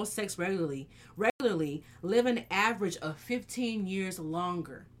perform oral sex regularly live an average of 15 years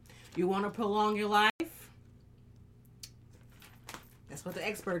longer. You want to prolong your life? That's what the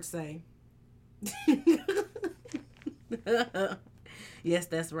experts say. Yes,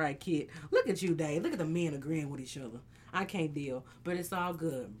 that's right, kid. Look at you, Dave. Look at the men agreeing with each other. I can't deal, but it's all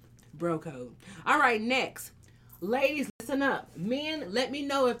good. Bro code. All right, next. Ladies, listen up. Men, let me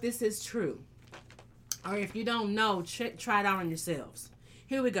know if this is true. Or if you don't know, try it out on yourselves.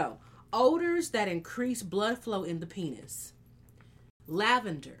 Here we go. Odors that increase blood flow in the penis.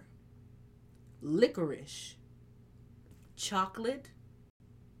 Lavender, licorice, chocolate,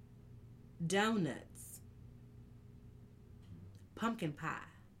 donuts, pumpkin pie.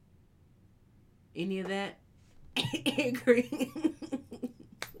 Any of that? Agree.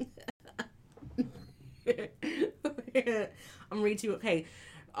 I'm reading you. Okay.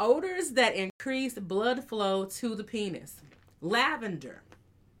 Odors that increase blood flow to the penis. Lavender.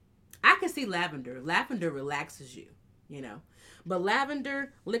 I can see lavender. Lavender relaxes you, you know. But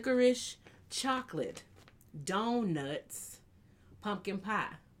lavender, licorice, chocolate, donuts, pumpkin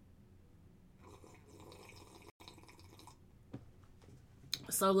pie.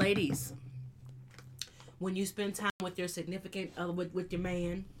 So, ladies, when you spend time with your significant other, with your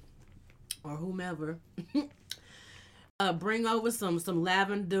man or whomever, bring over some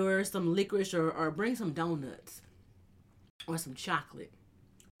lavender, some licorice, or bring some donuts or some chocolate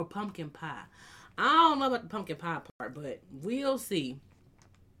or pumpkin pie. I don't know about the pumpkin pie part, but we'll see.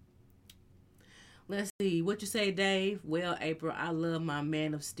 Let's see. What you say, Dave? Well, April, I love my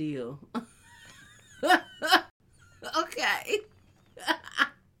Man of Steel. Okay.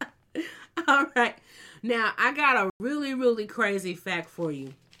 All right. Now, I got a really, really crazy fact for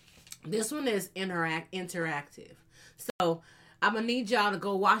you. This one is interactive. So, I'm going to need y'all to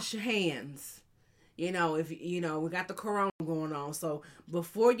go wash your hands. You know, if you know, we got the corona going on. So,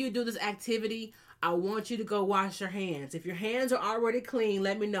 before you do this activity, I want you to go wash your hands. If your hands are already clean,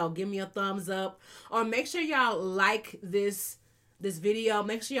 let me know. Give me a thumbs up. Or make sure y'all like this video.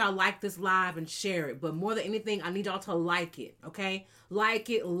 Make sure y'all like this live and share it. But more than anything, I need y'all to like it, okay? Like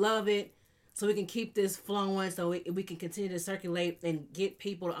it, love it, so we can keep this flowing, so we can continue to circulate and get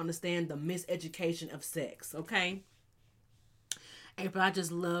people to understand the miseducation of sex, okay? April, I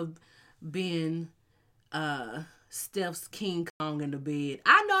just love being Steph's King Kong in the bed.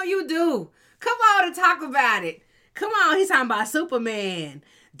 I know you do. Come on and talk about it. Come on, he's talking about Superman.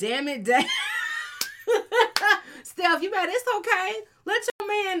 Damn it, Steph, you better, it's okay. Let your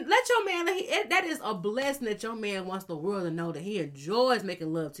man, that is a blessing that your man wants the world to know that he enjoys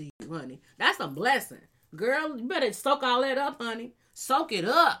making love to you, honey. That's a blessing. Girl, you better soak all that up, honey. Soak it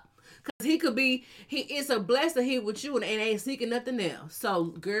up. Because it's a blessing he with you and ain't seeking nothing else. So,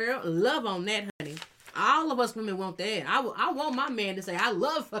 girl, love on that, honey. All of us women want that. I want my man to say, I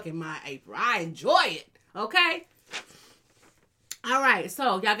love fucking my April. I enjoy it. Okay? All right.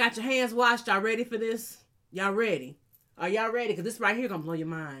 So, y'all got your hands washed. Y'all ready for this? Y'all ready? Are y'all ready? Because this right here going to blow your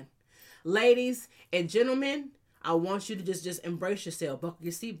mind. Ladies and gentlemen, I want you to just embrace yourself. Buckle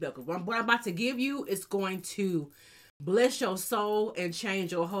your seatbelt. What I'm about to give you is going to bless your soul and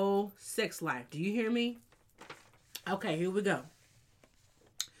change your whole sex life. Do you hear me? Okay, here we go.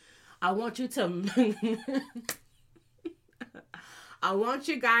 I want you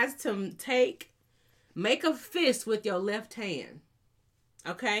guys to make a fist with your left hand.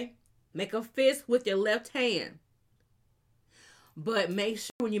 Okay? Make a fist with your left hand. But make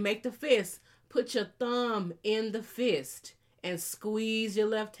sure when you make the fist, put your thumb in the fist and squeeze your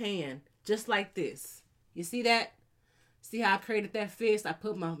left hand. Just like this. You see that? See how I created that fist? I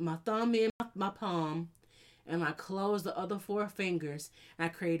put my thumb in my palm. And I close the other 4 fingers. And I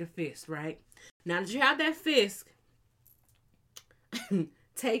create a fist, right? Now that you have that fist,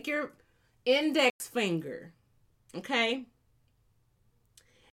 take your index finger, okay?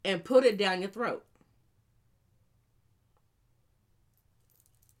 And put it down your throat.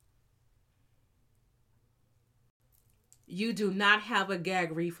 You do not have a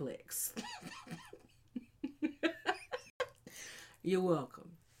gag reflex. You're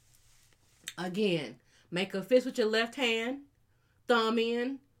welcome. Again. Make a fist with your left hand, thumb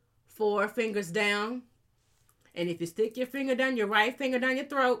in, 4 fingers down. And if you stick your right finger down your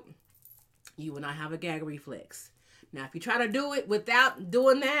throat, you will not have a gag reflex. Now, if you try to do it without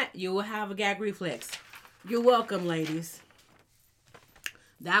doing that, you will have a gag reflex. You're welcome, ladies.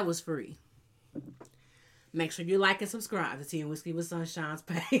 That was free. Make sure you like and subscribe to Tea and Whiskey with Sunshine's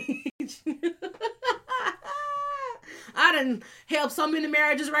page. I done helped so many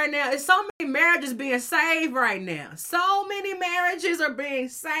marriages right now. It's so many marriages being saved right now. So many marriages are being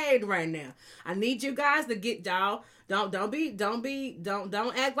saved right now. I need you guys to get y'all. Don't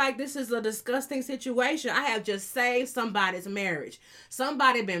act like this is a disgusting situation. I have just saved somebody's marriage.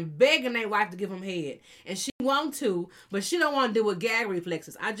 Somebody been begging their wife to give them head. And she want to, but she don't want to do with gag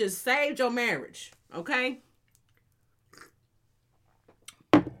reflexes. I just saved your marriage. Okay?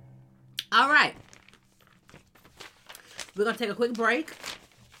 All right. We're going to take a quick break.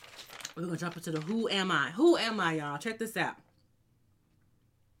 We're going to jump into the Who Am I? Who am I, y'all? Check this out.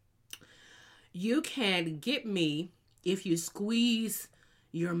 You can get me if you squeeze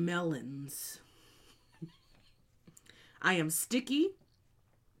your melons. I am sticky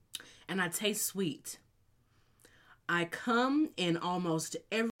and I taste sweet. I come in almost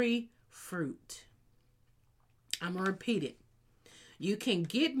every fruit. I'm going to repeat it. You can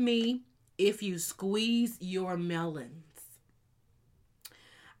get me if you squeeze your melons.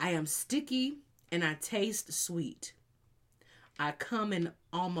 I am sticky and I taste sweet. I come in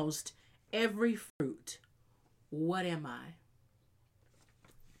almost every fruit. What am I?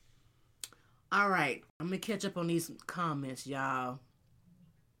 All right, I'm going to catch up on these comments, y'all.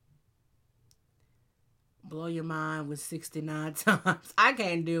 Blow your mind with 69 times. I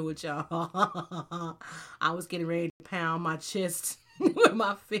can't deal with y'all. I was getting ready to pound my chest with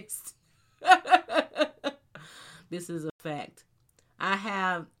my fist. This is a fact. I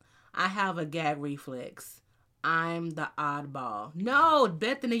have a gag reflex. I'm the oddball. No,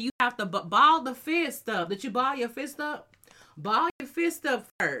 Bethany, you have to ball the fist up. Did you ball your fist up? Ball your fist up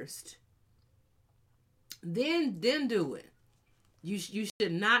first. Then do it. You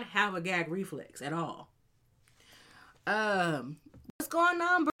should not have a gag reflex at all. What's going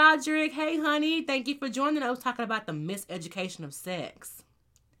on, Broderick? Hey, honey. Thank you for joining. I was talking about the miseducation of sex.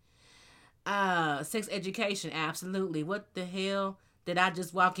 Sex education, absolutely. What the hell did I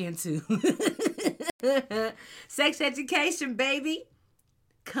just walk into? Sex education, baby.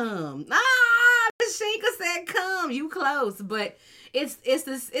 Come. Shinka said come. You close, but it's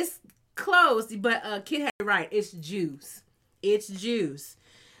close. But Kid had it right. It's juice. It's juice.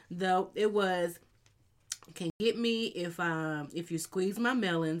 Though it was. Can get me if you squeeze my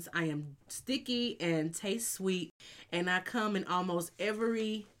melons. I am sticky and taste sweet, and I come in almost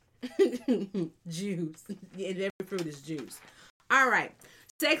every juice. Every fruit is juice. All right,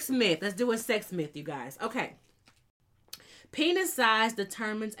 sex myth. Let's do a sex myth, you guys. Okay, penis size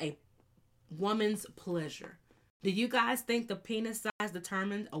determines a woman's pleasure. Do you guys think the penis size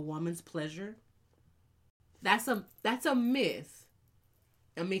determines a woman's pleasure? That's a myth.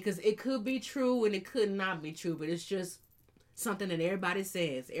 I mean, because it could be true and it could not be true, but it's just something that everybody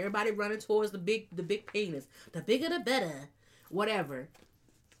says. Everybody running towards the big penis. The bigger the better. Whatever.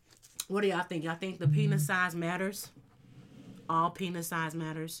 What do y'all think? Y'all think the penis size matters? All penis size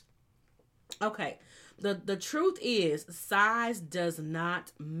matters? Okay. The truth is, size does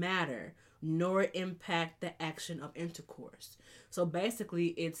not matter, nor impact the action of intercourse. So basically,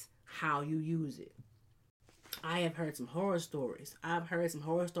 it's how you use it. I have heard some horror stories. I've heard some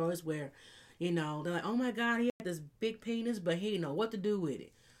horror stories where, they're like, oh my God, he had this big penis, but he didn't know what to do with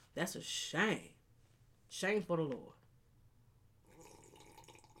it. That's a shame. Shame for the Lord.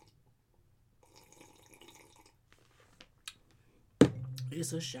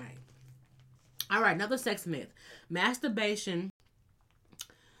 It's a shame. All right, another sex myth. Masturbation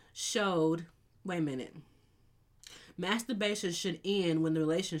should end when the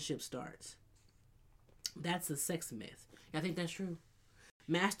relationship starts. That's a sex myth. I think that's true.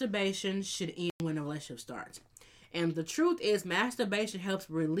 Masturbation should end when a relationship starts. And the truth is, masturbation helps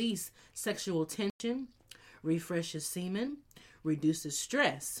release sexual tension, refreshes semen, reduces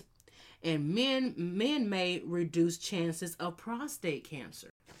stress, and men may reduce chances of prostate cancer.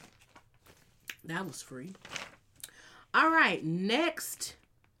 That was free. All right, next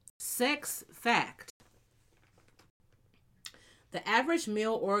sex fact. The average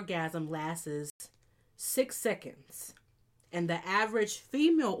male orgasm lasts 6 seconds, and the average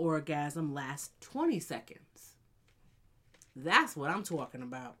female orgasm lasts 20 seconds. That's what I'm talking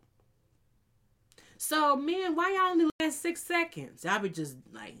about. So, men, why y'all only last 6 seconds? Y'all be just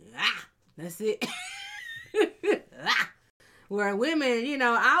like, that's it. Where women,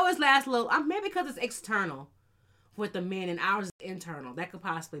 ours last a little, maybe because it's external with the men and ours is internal. That could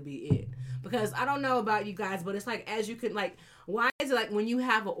possibly be it. Because I don't know about you guys, but it's like, as you can, like, why is it like when you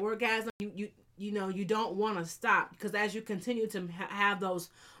have an orgasm, you don't want to stop, because as you continue to have those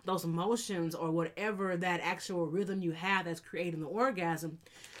motions or whatever that actual rhythm you have that's creating the orgasm,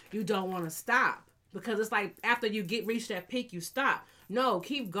 you don't want to stop, because it's like after you reach that peak, you stop. No,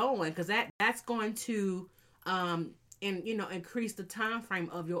 keep going, because that's going to increase the time frame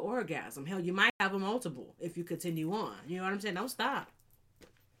of your orgasm. Hell, you might have a multiple if you continue on. You know what I'm saying? Don't stop.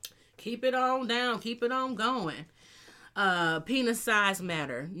 Keep it on down. Keep it on going. Penis size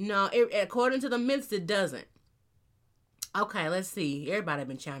matter? No, according to the myths, it doesn't. Okay, let's see. Everybody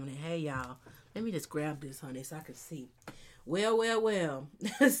been chiming in. Hey, y'all. Let me just grab this, honey, so I can see. Well,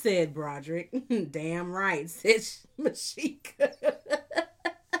 said Broderick. Damn right, said Mashika.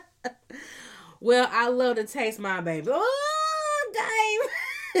 Well, I love to taste my baby. Oh,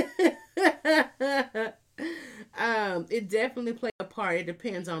 Dave. It definitely plays a part. It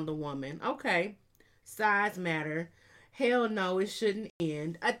depends on the woman. Okay. Size matter. Hell no, it shouldn't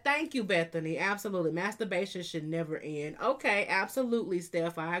end. Thank you, Bethany. Absolutely. Masturbation should never end. Okay, absolutely,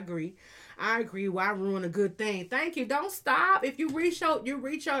 Steph. I agree. I agree. Why ruin a good thing? Thank you. Don't stop. If you reach out,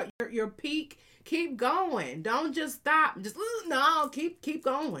 your peak, keep going. Don't just stop. Just no, keep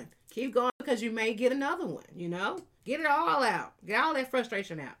going. Keep going because you may get another one, you know? Get it all out. Get all that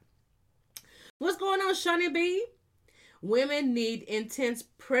frustration out. What's going on, Shani B? Women need intense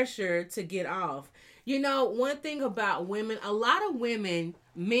pressure to get off. You know, one thing about women, a lot of women,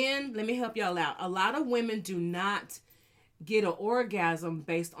 men, let me help y'all out. A lot of women do not get an orgasm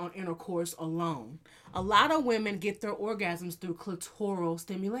based on intercourse alone. A lot of women get their orgasms through clitoral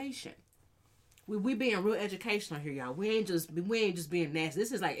stimulation. We being real educational here, y'all. We ain't just being nasty.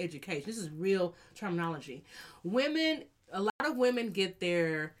 This is like education. This is real terminology. A lot of women get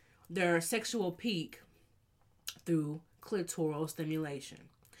their sexual peak through clitoral stimulation.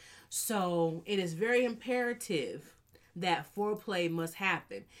 So it is very imperative that foreplay must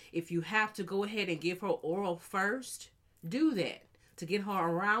happen. If you have to go ahead and give her oral first, do that to get her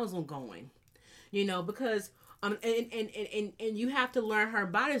arousal going. You know, because and you have to learn her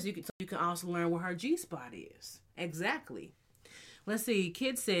body so you can also learn where her G spot is. Exactly. Let's see.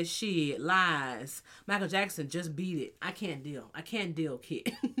 Kid says she lies. Michael Jackson just beat it. I can't deal,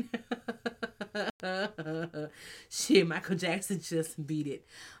 kid. Shit, Michael Jackson just beat it.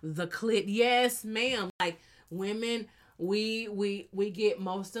 The clit. Yes, ma'am. Like women, we get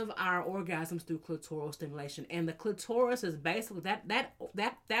most of our orgasms through clitoral stimulation, and the clitoris is basically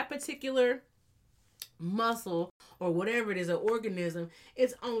that particular muscle or whatever it is, an organism.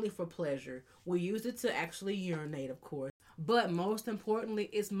 It's only for pleasure. We use it to actually urinate, of course, but most importantly,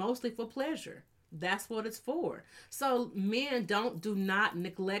 it's mostly for pleasure. That's what it's for. So men, do not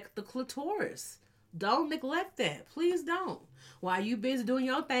neglect the clitoris. Don't neglect that. Please don't. While you busy doing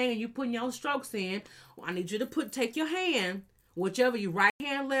your thing and you putting your strokes in, I need you to take your hand, whichever you right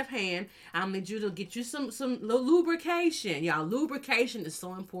hand, left hand. I need you to get you some lubrication. Y'all, lubrication is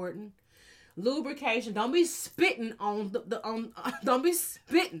so important. Lubrication. Don't be spitting on don't be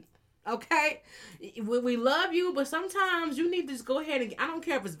spitting. Okay, we love you, but sometimes you need to just go ahead and, I don't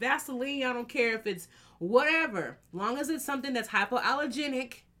care if it's Vaseline, I don't care if it's whatever, long as it's something that's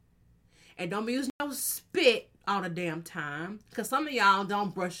hypoallergenic, and don't be using no spit all the damn time, because some of y'all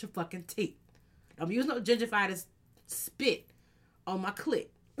don't brush your fucking teeth. Don't be using no gingivitis spit on my clit.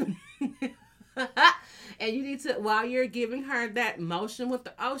 And you need to, while you're giving her that motion with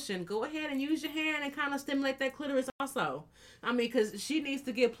the ocean, go ahead and use your hand and kind of stimulate that clitoris also. I mean, because she needs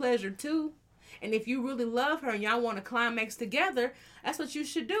to get pleasure too. And if you really love her and y'all want to climax together, that's what you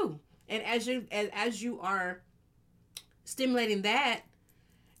should do. And as you are stimulating that,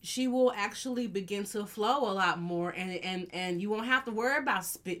 she will actually begin to flow a lot more, and you won't have to worry about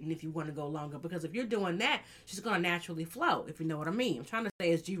spitting if you want to go longer, because if you're doing that, she's going to naturally flow, if you know what I mean. I'm trying to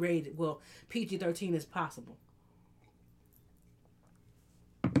say as G-rated, well, PG-13 as possible.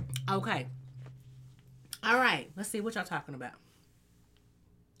 Okay. All right. Let's see what y'all talking about.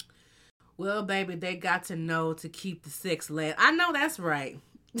 Well, baby, they got to know to keep the sex led. I know that's right.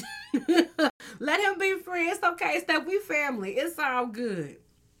 Let him be free. It's okay. It's that we family. It's all good.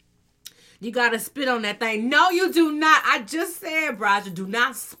 You gotta spit on that thing. No, you do not. I just said, Roger, do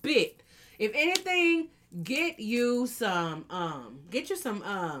not spit. If anything, get you some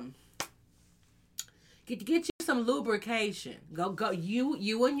lubrication. Go.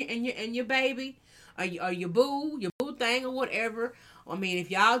 You and your baby, or your boo thing or whatever. I mean, if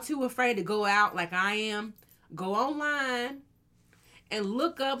y'all too afraid to go out like I am, go online and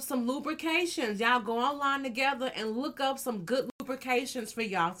look up some lubrications. Y'all go online together and look up some good lubrications for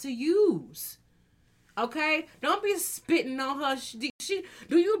y'all to use. Okay? Don't be spitting on her.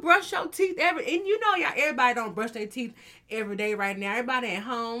 Do you brush your teeth and you know y'all, everybody don't brush their teeth every day right now. Everybody at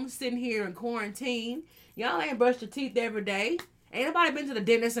home sitting here in quarantine. Y'all ain't brushed your teeth every day. Ain't nobody been to the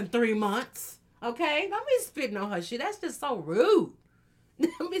dentist in 3 months. Okay? Don't be spitting on her shit. That's just so rude.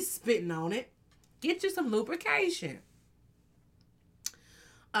 Don't be spitting on it. Get you some lubrication.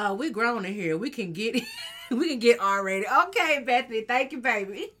 We grown in here. We can get R-rated. Okay, Bethany. Thank you,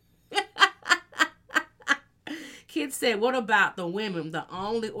 baby. Kid said, what about the women? The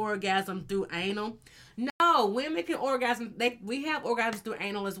only orgasm through anal? No, women can orgasm. We have orgasms through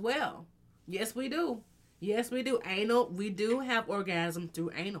anal as well. Yes, we do. Yes, we do. Anal. We do have orgasm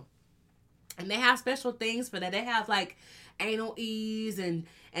through anal. And they have special things for that. They have like anal ease and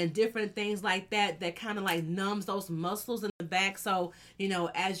different things like that kind of like numbs those muscles in the back. So, you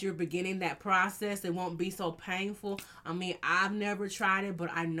know, as you're beginning that process, it won't be so painful. I mean, I've never tried it, but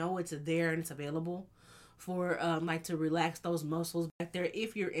I know it's there and it's available for like to relax those muscles back there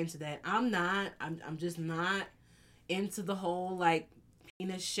if you're into that. I'm not. I'm just not into the whole like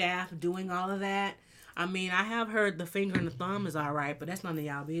penis shaft doing all of that. I mean, I have heard the finger and the thumb is all right, but that's none of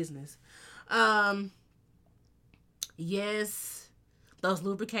y'all business. Yes, those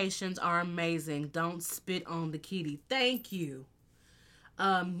lubrications are amazing. Don't spit on the kitty. Thank you.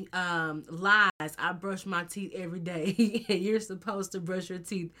 Lies. I brush my teeth every day. And you're supposed to brush your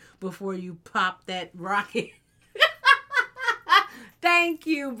teeth before you pop that rocket. Thank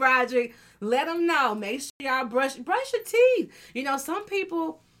you, Broderick. Let them know. Make sure y'all brush your teeth. You know, some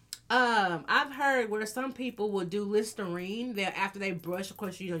people, I've heard where some people will do Listerine. That after they brush, of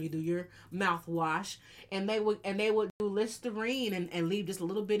course, you know, you do your mouthwash, and they would do Listerine and leave just a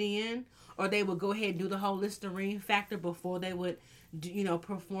little bit in, or they would go ahead and do the whole Listerine factor before they would, you know,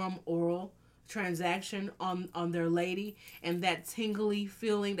 perform oral transaction on their lady, and that tingly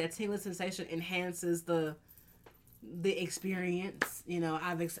feeling, that tingly sensation enhances the experience. You know,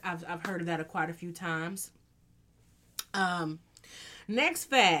 I've heard of that quite a few times. Next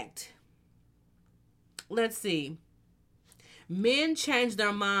fact. Let's see. Men change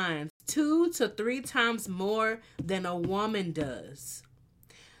their minds 2 to 3 times more than a woman does.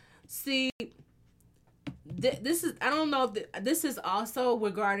 See, this is, I don't know if this is also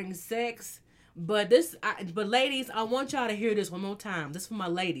regarding sex, but but ladies, I want y'all to hear this one more time. This is for my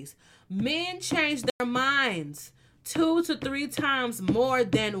ladies. Men change their minds 2 to 3 times more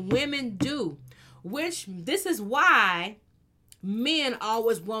than women do, which this is why men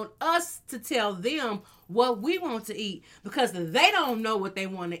always want us to tell them what we want to eat, because they don't know what they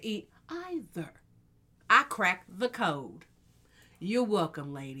want to eat either. I cracked the code. You're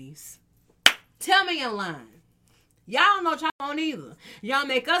welcome, ladies. Tell me in line. Y'all don't know what y'all want either. Y'all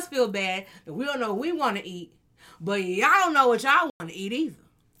make us feel bad that we don't know what we want to eat, but y'all don't know what y'all want to eat either.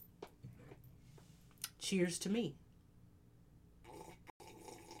 Cheers to me.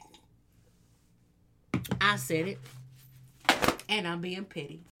 I said it, and I'm being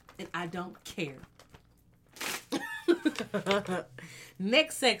petty, and I don't care.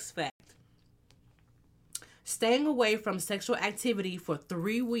 Next sex fact. Staying away from sexual activity for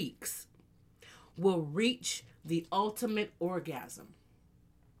 3 weeks will reach the ultimate orgasm.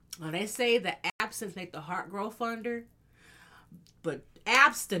 Now, they say that abstinence makes the heart grow fonder, but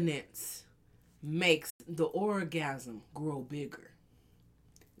abstinence makes the orgasm grow bigger.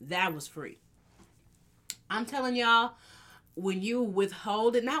 That was free. I'm telling y'all, when you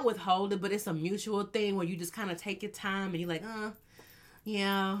withhold it, not withhold it, but it's a mutual thing where you just kind of take your time and you're like,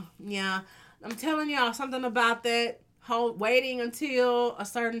 yeah. I'm telling y'all something about that whole waiting until a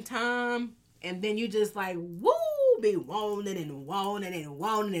certain time, and then you just like, woo, be wanting and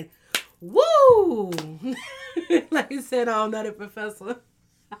woo. Like you said on Nutty Professor.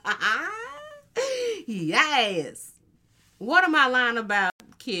 Yes. What am I lying about,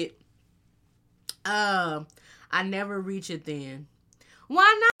 kid? I never reach it then.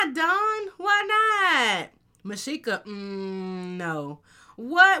 Why not, Dawn? Why not? Mashika, no.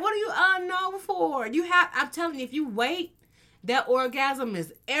 What are you unknown for? I'm telling you, if you wait, that orgasm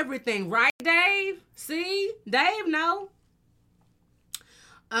is everything, right, Dave? See? Dave, no.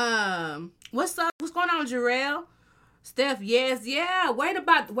 What's up? What's going on, Jarrell? Steph, yes, yeah.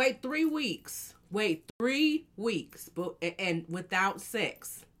 Wait 3 weeks. Wait 3 weeks, and without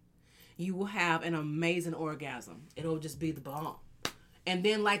sex, you will have an amazing orgasm. It'll just be the bomb. And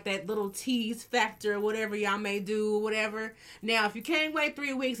then like that little tease factor, whatever y'all may do, whatever. Now, if you can't wait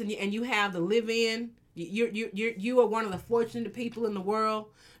 3 weeks and you have the live-in, you are one of the fortunate people in the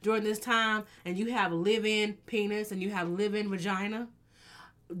world during this time, and you have a live-in penis and you have live-in vagina.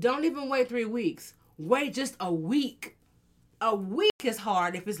 Don't even wait 3 weeks. Wait just a week. A week is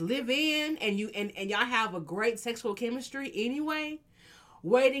hard if it's live-in and y'all have a great sexual chemistry anyway.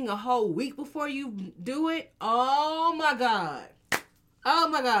 Waiting a whole week before you do it. Oh my God.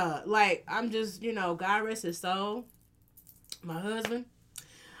 Like, I'm just, God rest his soul. My husband.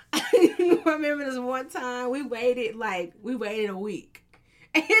 I remember this one time we waited a week.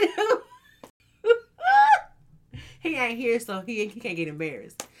 He ain't here, so he can't get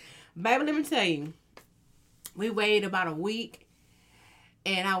embarrassed. Baby, let me tell you. We waited about a week,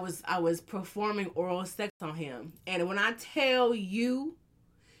 and I was performing oral sex on him. And when I tell you,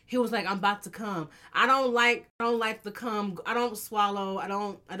 he was like, I'm about to come. I don't like to come. I don't swallow. I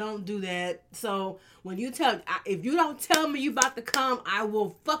don't do that. So if you don't tell me you about to come, I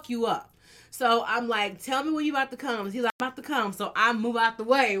will fuck you up. So I'm like, tell me when you about to come. He's like, I'm about to come. So I move out the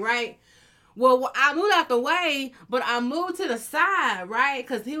way, right? Well, I moved out the way, but I moved to the side, right?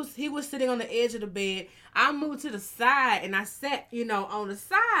 Because he was sitting on the edge of the bed. I moved to the side, and I sat, on the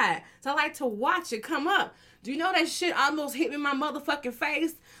side. So I like to watch it come up. Do you know that shit almost hit me in my motherfucking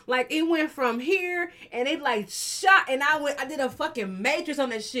face? Like, it went from here, and it, like, shot, and I did a fucking matrix on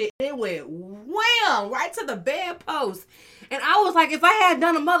that shit. It went wham! Right to the bedpost. And I was like, if I had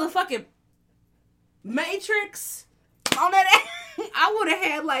done a motherfucking matrix on that, I would have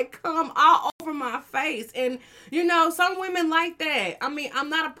had, like, cum all over my face. And, you know, some women like that. I mean, I'm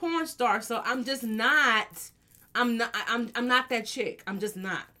not a porn star, so I'm just not, I'm not that chick. I'm just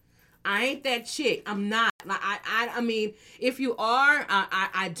not. I ain't that chick. I'm not. Like, I mean, if you are,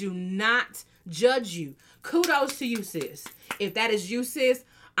 I do not judge you. Kudos to you, sis. If that is you, sis,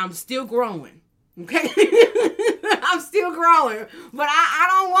 I'm still growing. Okay? I'm still growing. But I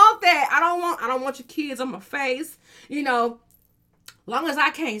don't want that. I don't want your kids on my face. You know, long as I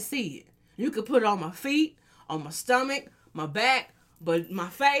can't see it. You could put it on my feet, on my stomach, my back, but my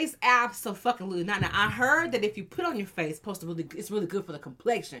face, absolutely not. Now, I heard that if you put on your face, it's really good for the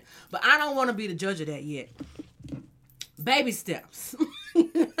complexion. But I don't want to be the judge of that yet. Baby steps.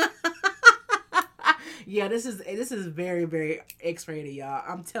 Yeah, this is very, very X-rated, y'all.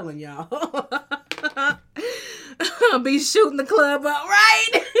 I'm telling y'all. I'll be shooting the club up, right?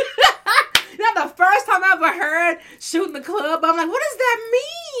 You know, the first time I ever heard shooting the club, I'm like, what does that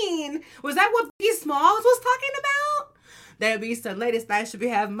mean? Was that what B. Smalls was talking about? That'd be some latest I should be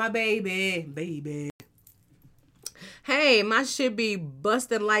having my baby. Hey, my shit be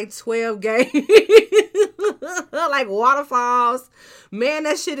busting like 12 games. Like waterfalls. Man,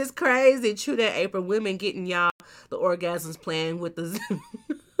 that shit is crazy. True that, April. Women getting y'all the orgasms playing with the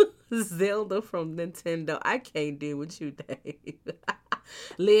Zelda from Nintendo. I can't deal with you, Dave.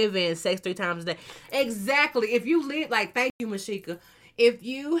 Live in sex 3 times a day. Exactly. If you live, like, thank you, Mashika. If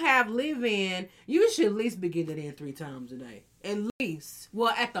you have live-in, you should at least be getting it in 3 times a day. At least.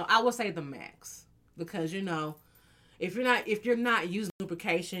 Well, I would say the max. Because, you know, if you're not using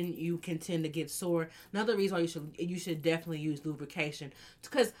lubrication, you can tend to get sore. Another reason why you should definitely use lubrication.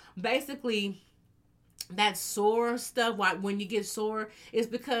 Because basically that sore stuff, when you get sore, is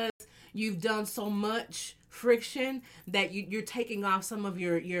because you've done so much friction that you're taking off some of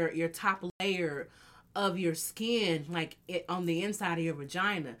your top layer of your skin, like on the inside of your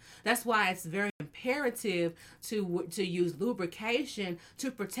vagina. That's why it's very imperative to use lubrication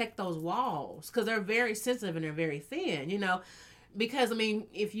to protect those walls, because they're very sensitive and they're very thin, you know. Because, I mean,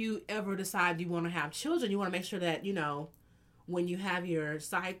 if you ever decide you want to have children, you want to make sure that, you know, when you have your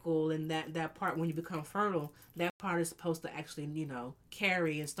cycle and that part, when you become fertile, that part is supposed to actually, you know,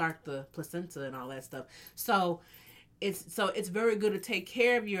 carry and start the placenta and all that stuff. So it's very good to take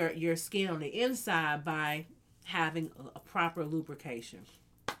care of your skin on the inside by having a proper lubrication.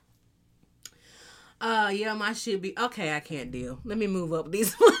 Yeah, my shit be okay. I can't deal. Let me move up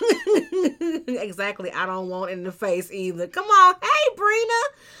these. Exactly. I don't want in the face either. Come on, hey Brina,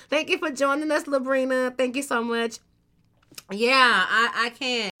 thank you for joining us, Labrina. Thank you so much. Yeah, I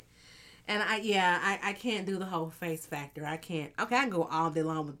can't. And I can't do the whole face factor. I can't. Okay, I can go all day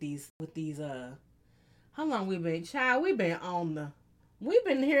long with these how long we been, child? We've been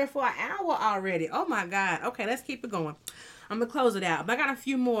here for an hour already. Oh my God. Okay, let's keep it going. I'm gonna close it out. But I got a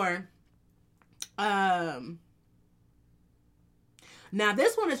few more. Now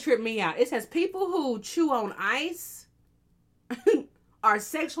this one has tripped me out. It says people who chew on ice are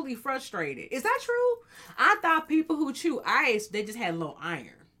sexually frustrated. Is that true? I thought people who chew ice, they just had low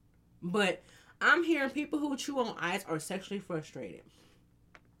iron. But I'm hearing people who chew on ice are sexually frustrated.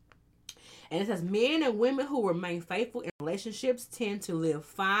 And it says men and women who remain faithful in relationships tend to live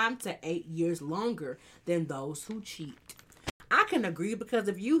 5 to 8 years longer than those who cheat. I can agree, because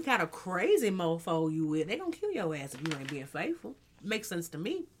if you got a crazy mofo you with, they gonna kill your ass if you ain't being faithful. Makes sense to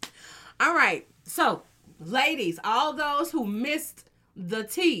me. All right. So, ladies, all those who missed the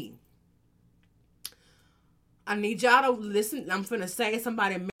tea, I need y'all to listen. I'm finna say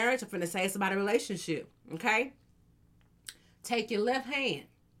somebody marriage. I'm finna say somebody relationship. Okay? Take your left hand.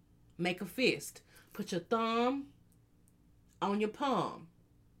 Make a fist. Put your thumb on your palm.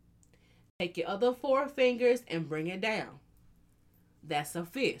 Take your other 4 fingers and bring it down. That's a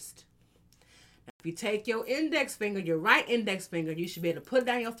fist. Now, if you take your index finger, your right index finger, you should be able to put it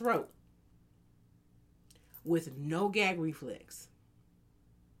down your throat with no gag reflex.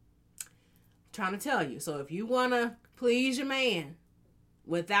 I'm trying to tell you. So if you want to please your man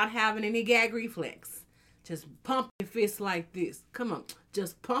without having any gag reflex, just pump your fist like this. Come on.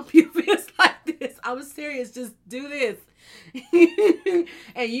 Just pump your fist like this. I was serious. Just do this.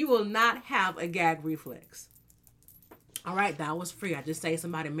 And you will not have a gag reflex. All right, that was free. I just saved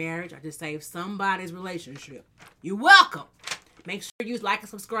somebody's marriage. I just saved somebody's relationship. You're welcome. Make sure you like and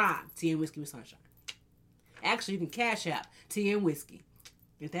subscribe. Tea and Whiskey with Sunshine. Actually, you can cash out Tea and Whiskey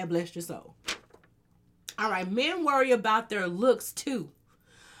if that blessed your soul. All right, men worry about their looks too.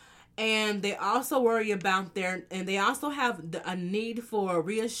 And they also worry about they also have a need for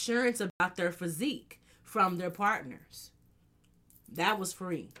reassurance about their physique from their partners. That was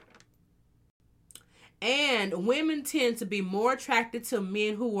free. And women tend to be more attracted to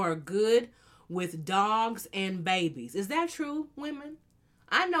men who are good with dogs and babies. Is that true, women?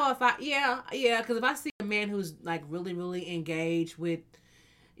 I know because if I see a man who's like really, really engaged with,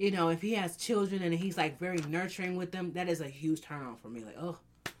 if he has children and he's like very nurturing with them, that is a huge turn on for me. Like, oh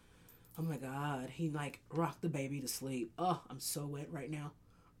my God, he like rocked the baby to sleep. Oh, I'm so wet right now.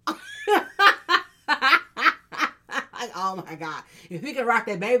 Oh my God, if he can rock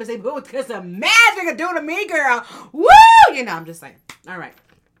that baby to sleep, because the magic could do to me, girl. Woo! I'm just saying. All right.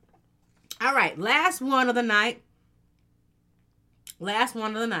 Last one of the night.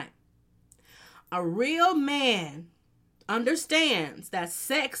 A real man understands that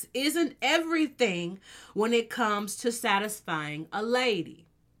sex isn't everything when it comes to satisfying a lady.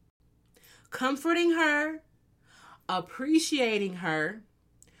 Comforting her, appreciating her,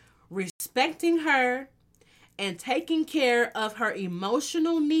 respecting her, and taking care of her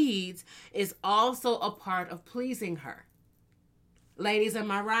emotional needs is also a part of pleasing her. Ladies, am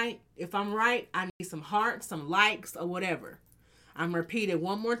I right? If I'm right, I need some hearts, some likes, or whatever. I'm repeating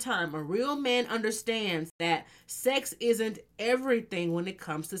one more time. A real man understands that sex isn't everything when it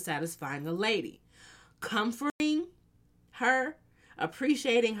comes to satisfying a lady. Comforting her,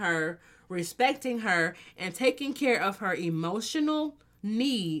 appreciating her, respecting her, and taking care of her emotional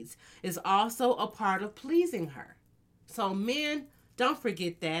needs is also a part of pleasing her. So men, don't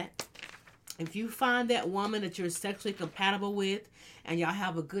forget that. If you find that woman that you're sexually compatible with and y'all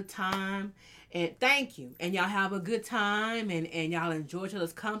have a good time, and thank you, and y'all have a good time and y'all enjoy each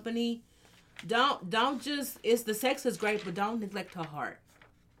other's company, don't just, the sex is great, but don't neglect her heart.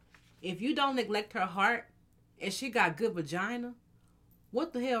 If you don't neglect her heart and she got good vagina,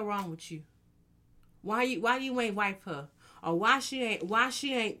 what the hell wrong with you? Why you ain't wife her? Or why she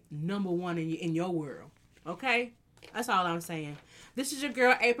ain't number one in your world? Okay? That's all I'm saying. This is your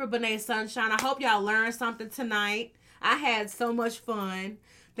girl, April Benet Sunshine. I hope y'all learned something tonight. I had so much fun.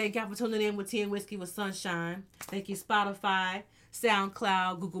 Thank y'all for tuning in with Tea and Whiskey with Sunshine. Thank you, Spotify,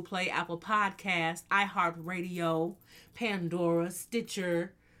 SoundCloud, Google Play, Apple Podcasts, iHeartRadio, Pandora,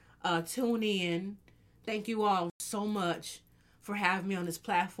 Stitcher, TuneIn. Thank you all so much for having me on this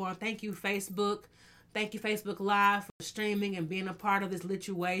platform. Thank you, Facebook. Thank you, Facebook Live, for streaming and being a part of this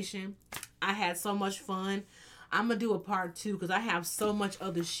lituation. I had so much fun. I'm going to do a part 2 because I have so much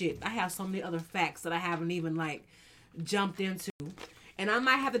other shit. I have so many other facts that I haven't even, jumped into. And I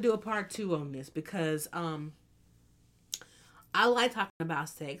might have to do a part 2 on this because I like talking about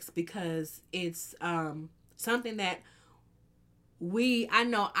sex because it's something that I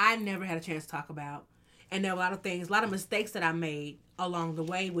know I never had a chance to talk about. And there are a lot of mistakes that I made along the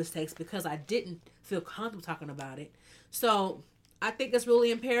way with sex because I didn't feel comfortable talking about it. So I think it's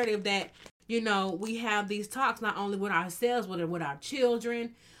really imperative that, we have these talks not only with ourselves, but with our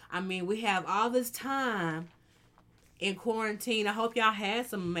children. I mean, we have all this time in quarantine. I hope y'all had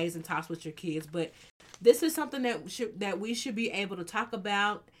some amazing talks with your kids, but this is something that we should be able to talk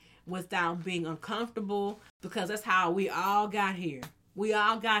about without being uncomfortable, because that's how we all got here. We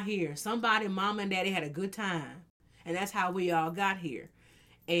all got here. Somebody, mama and daddy had a good time. And that's how we all got here.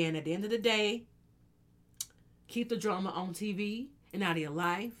 And at the end of the day, keep the drama on TV and out of your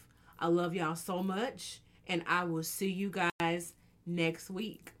life. I love y'all so much. And I will see you guys next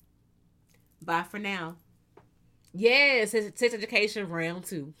week. Bye for now. Yes, it's Sex Education Round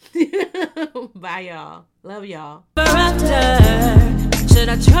 2. Bye, y'all. Love y'all. Should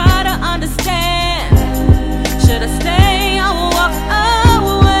I try to understand?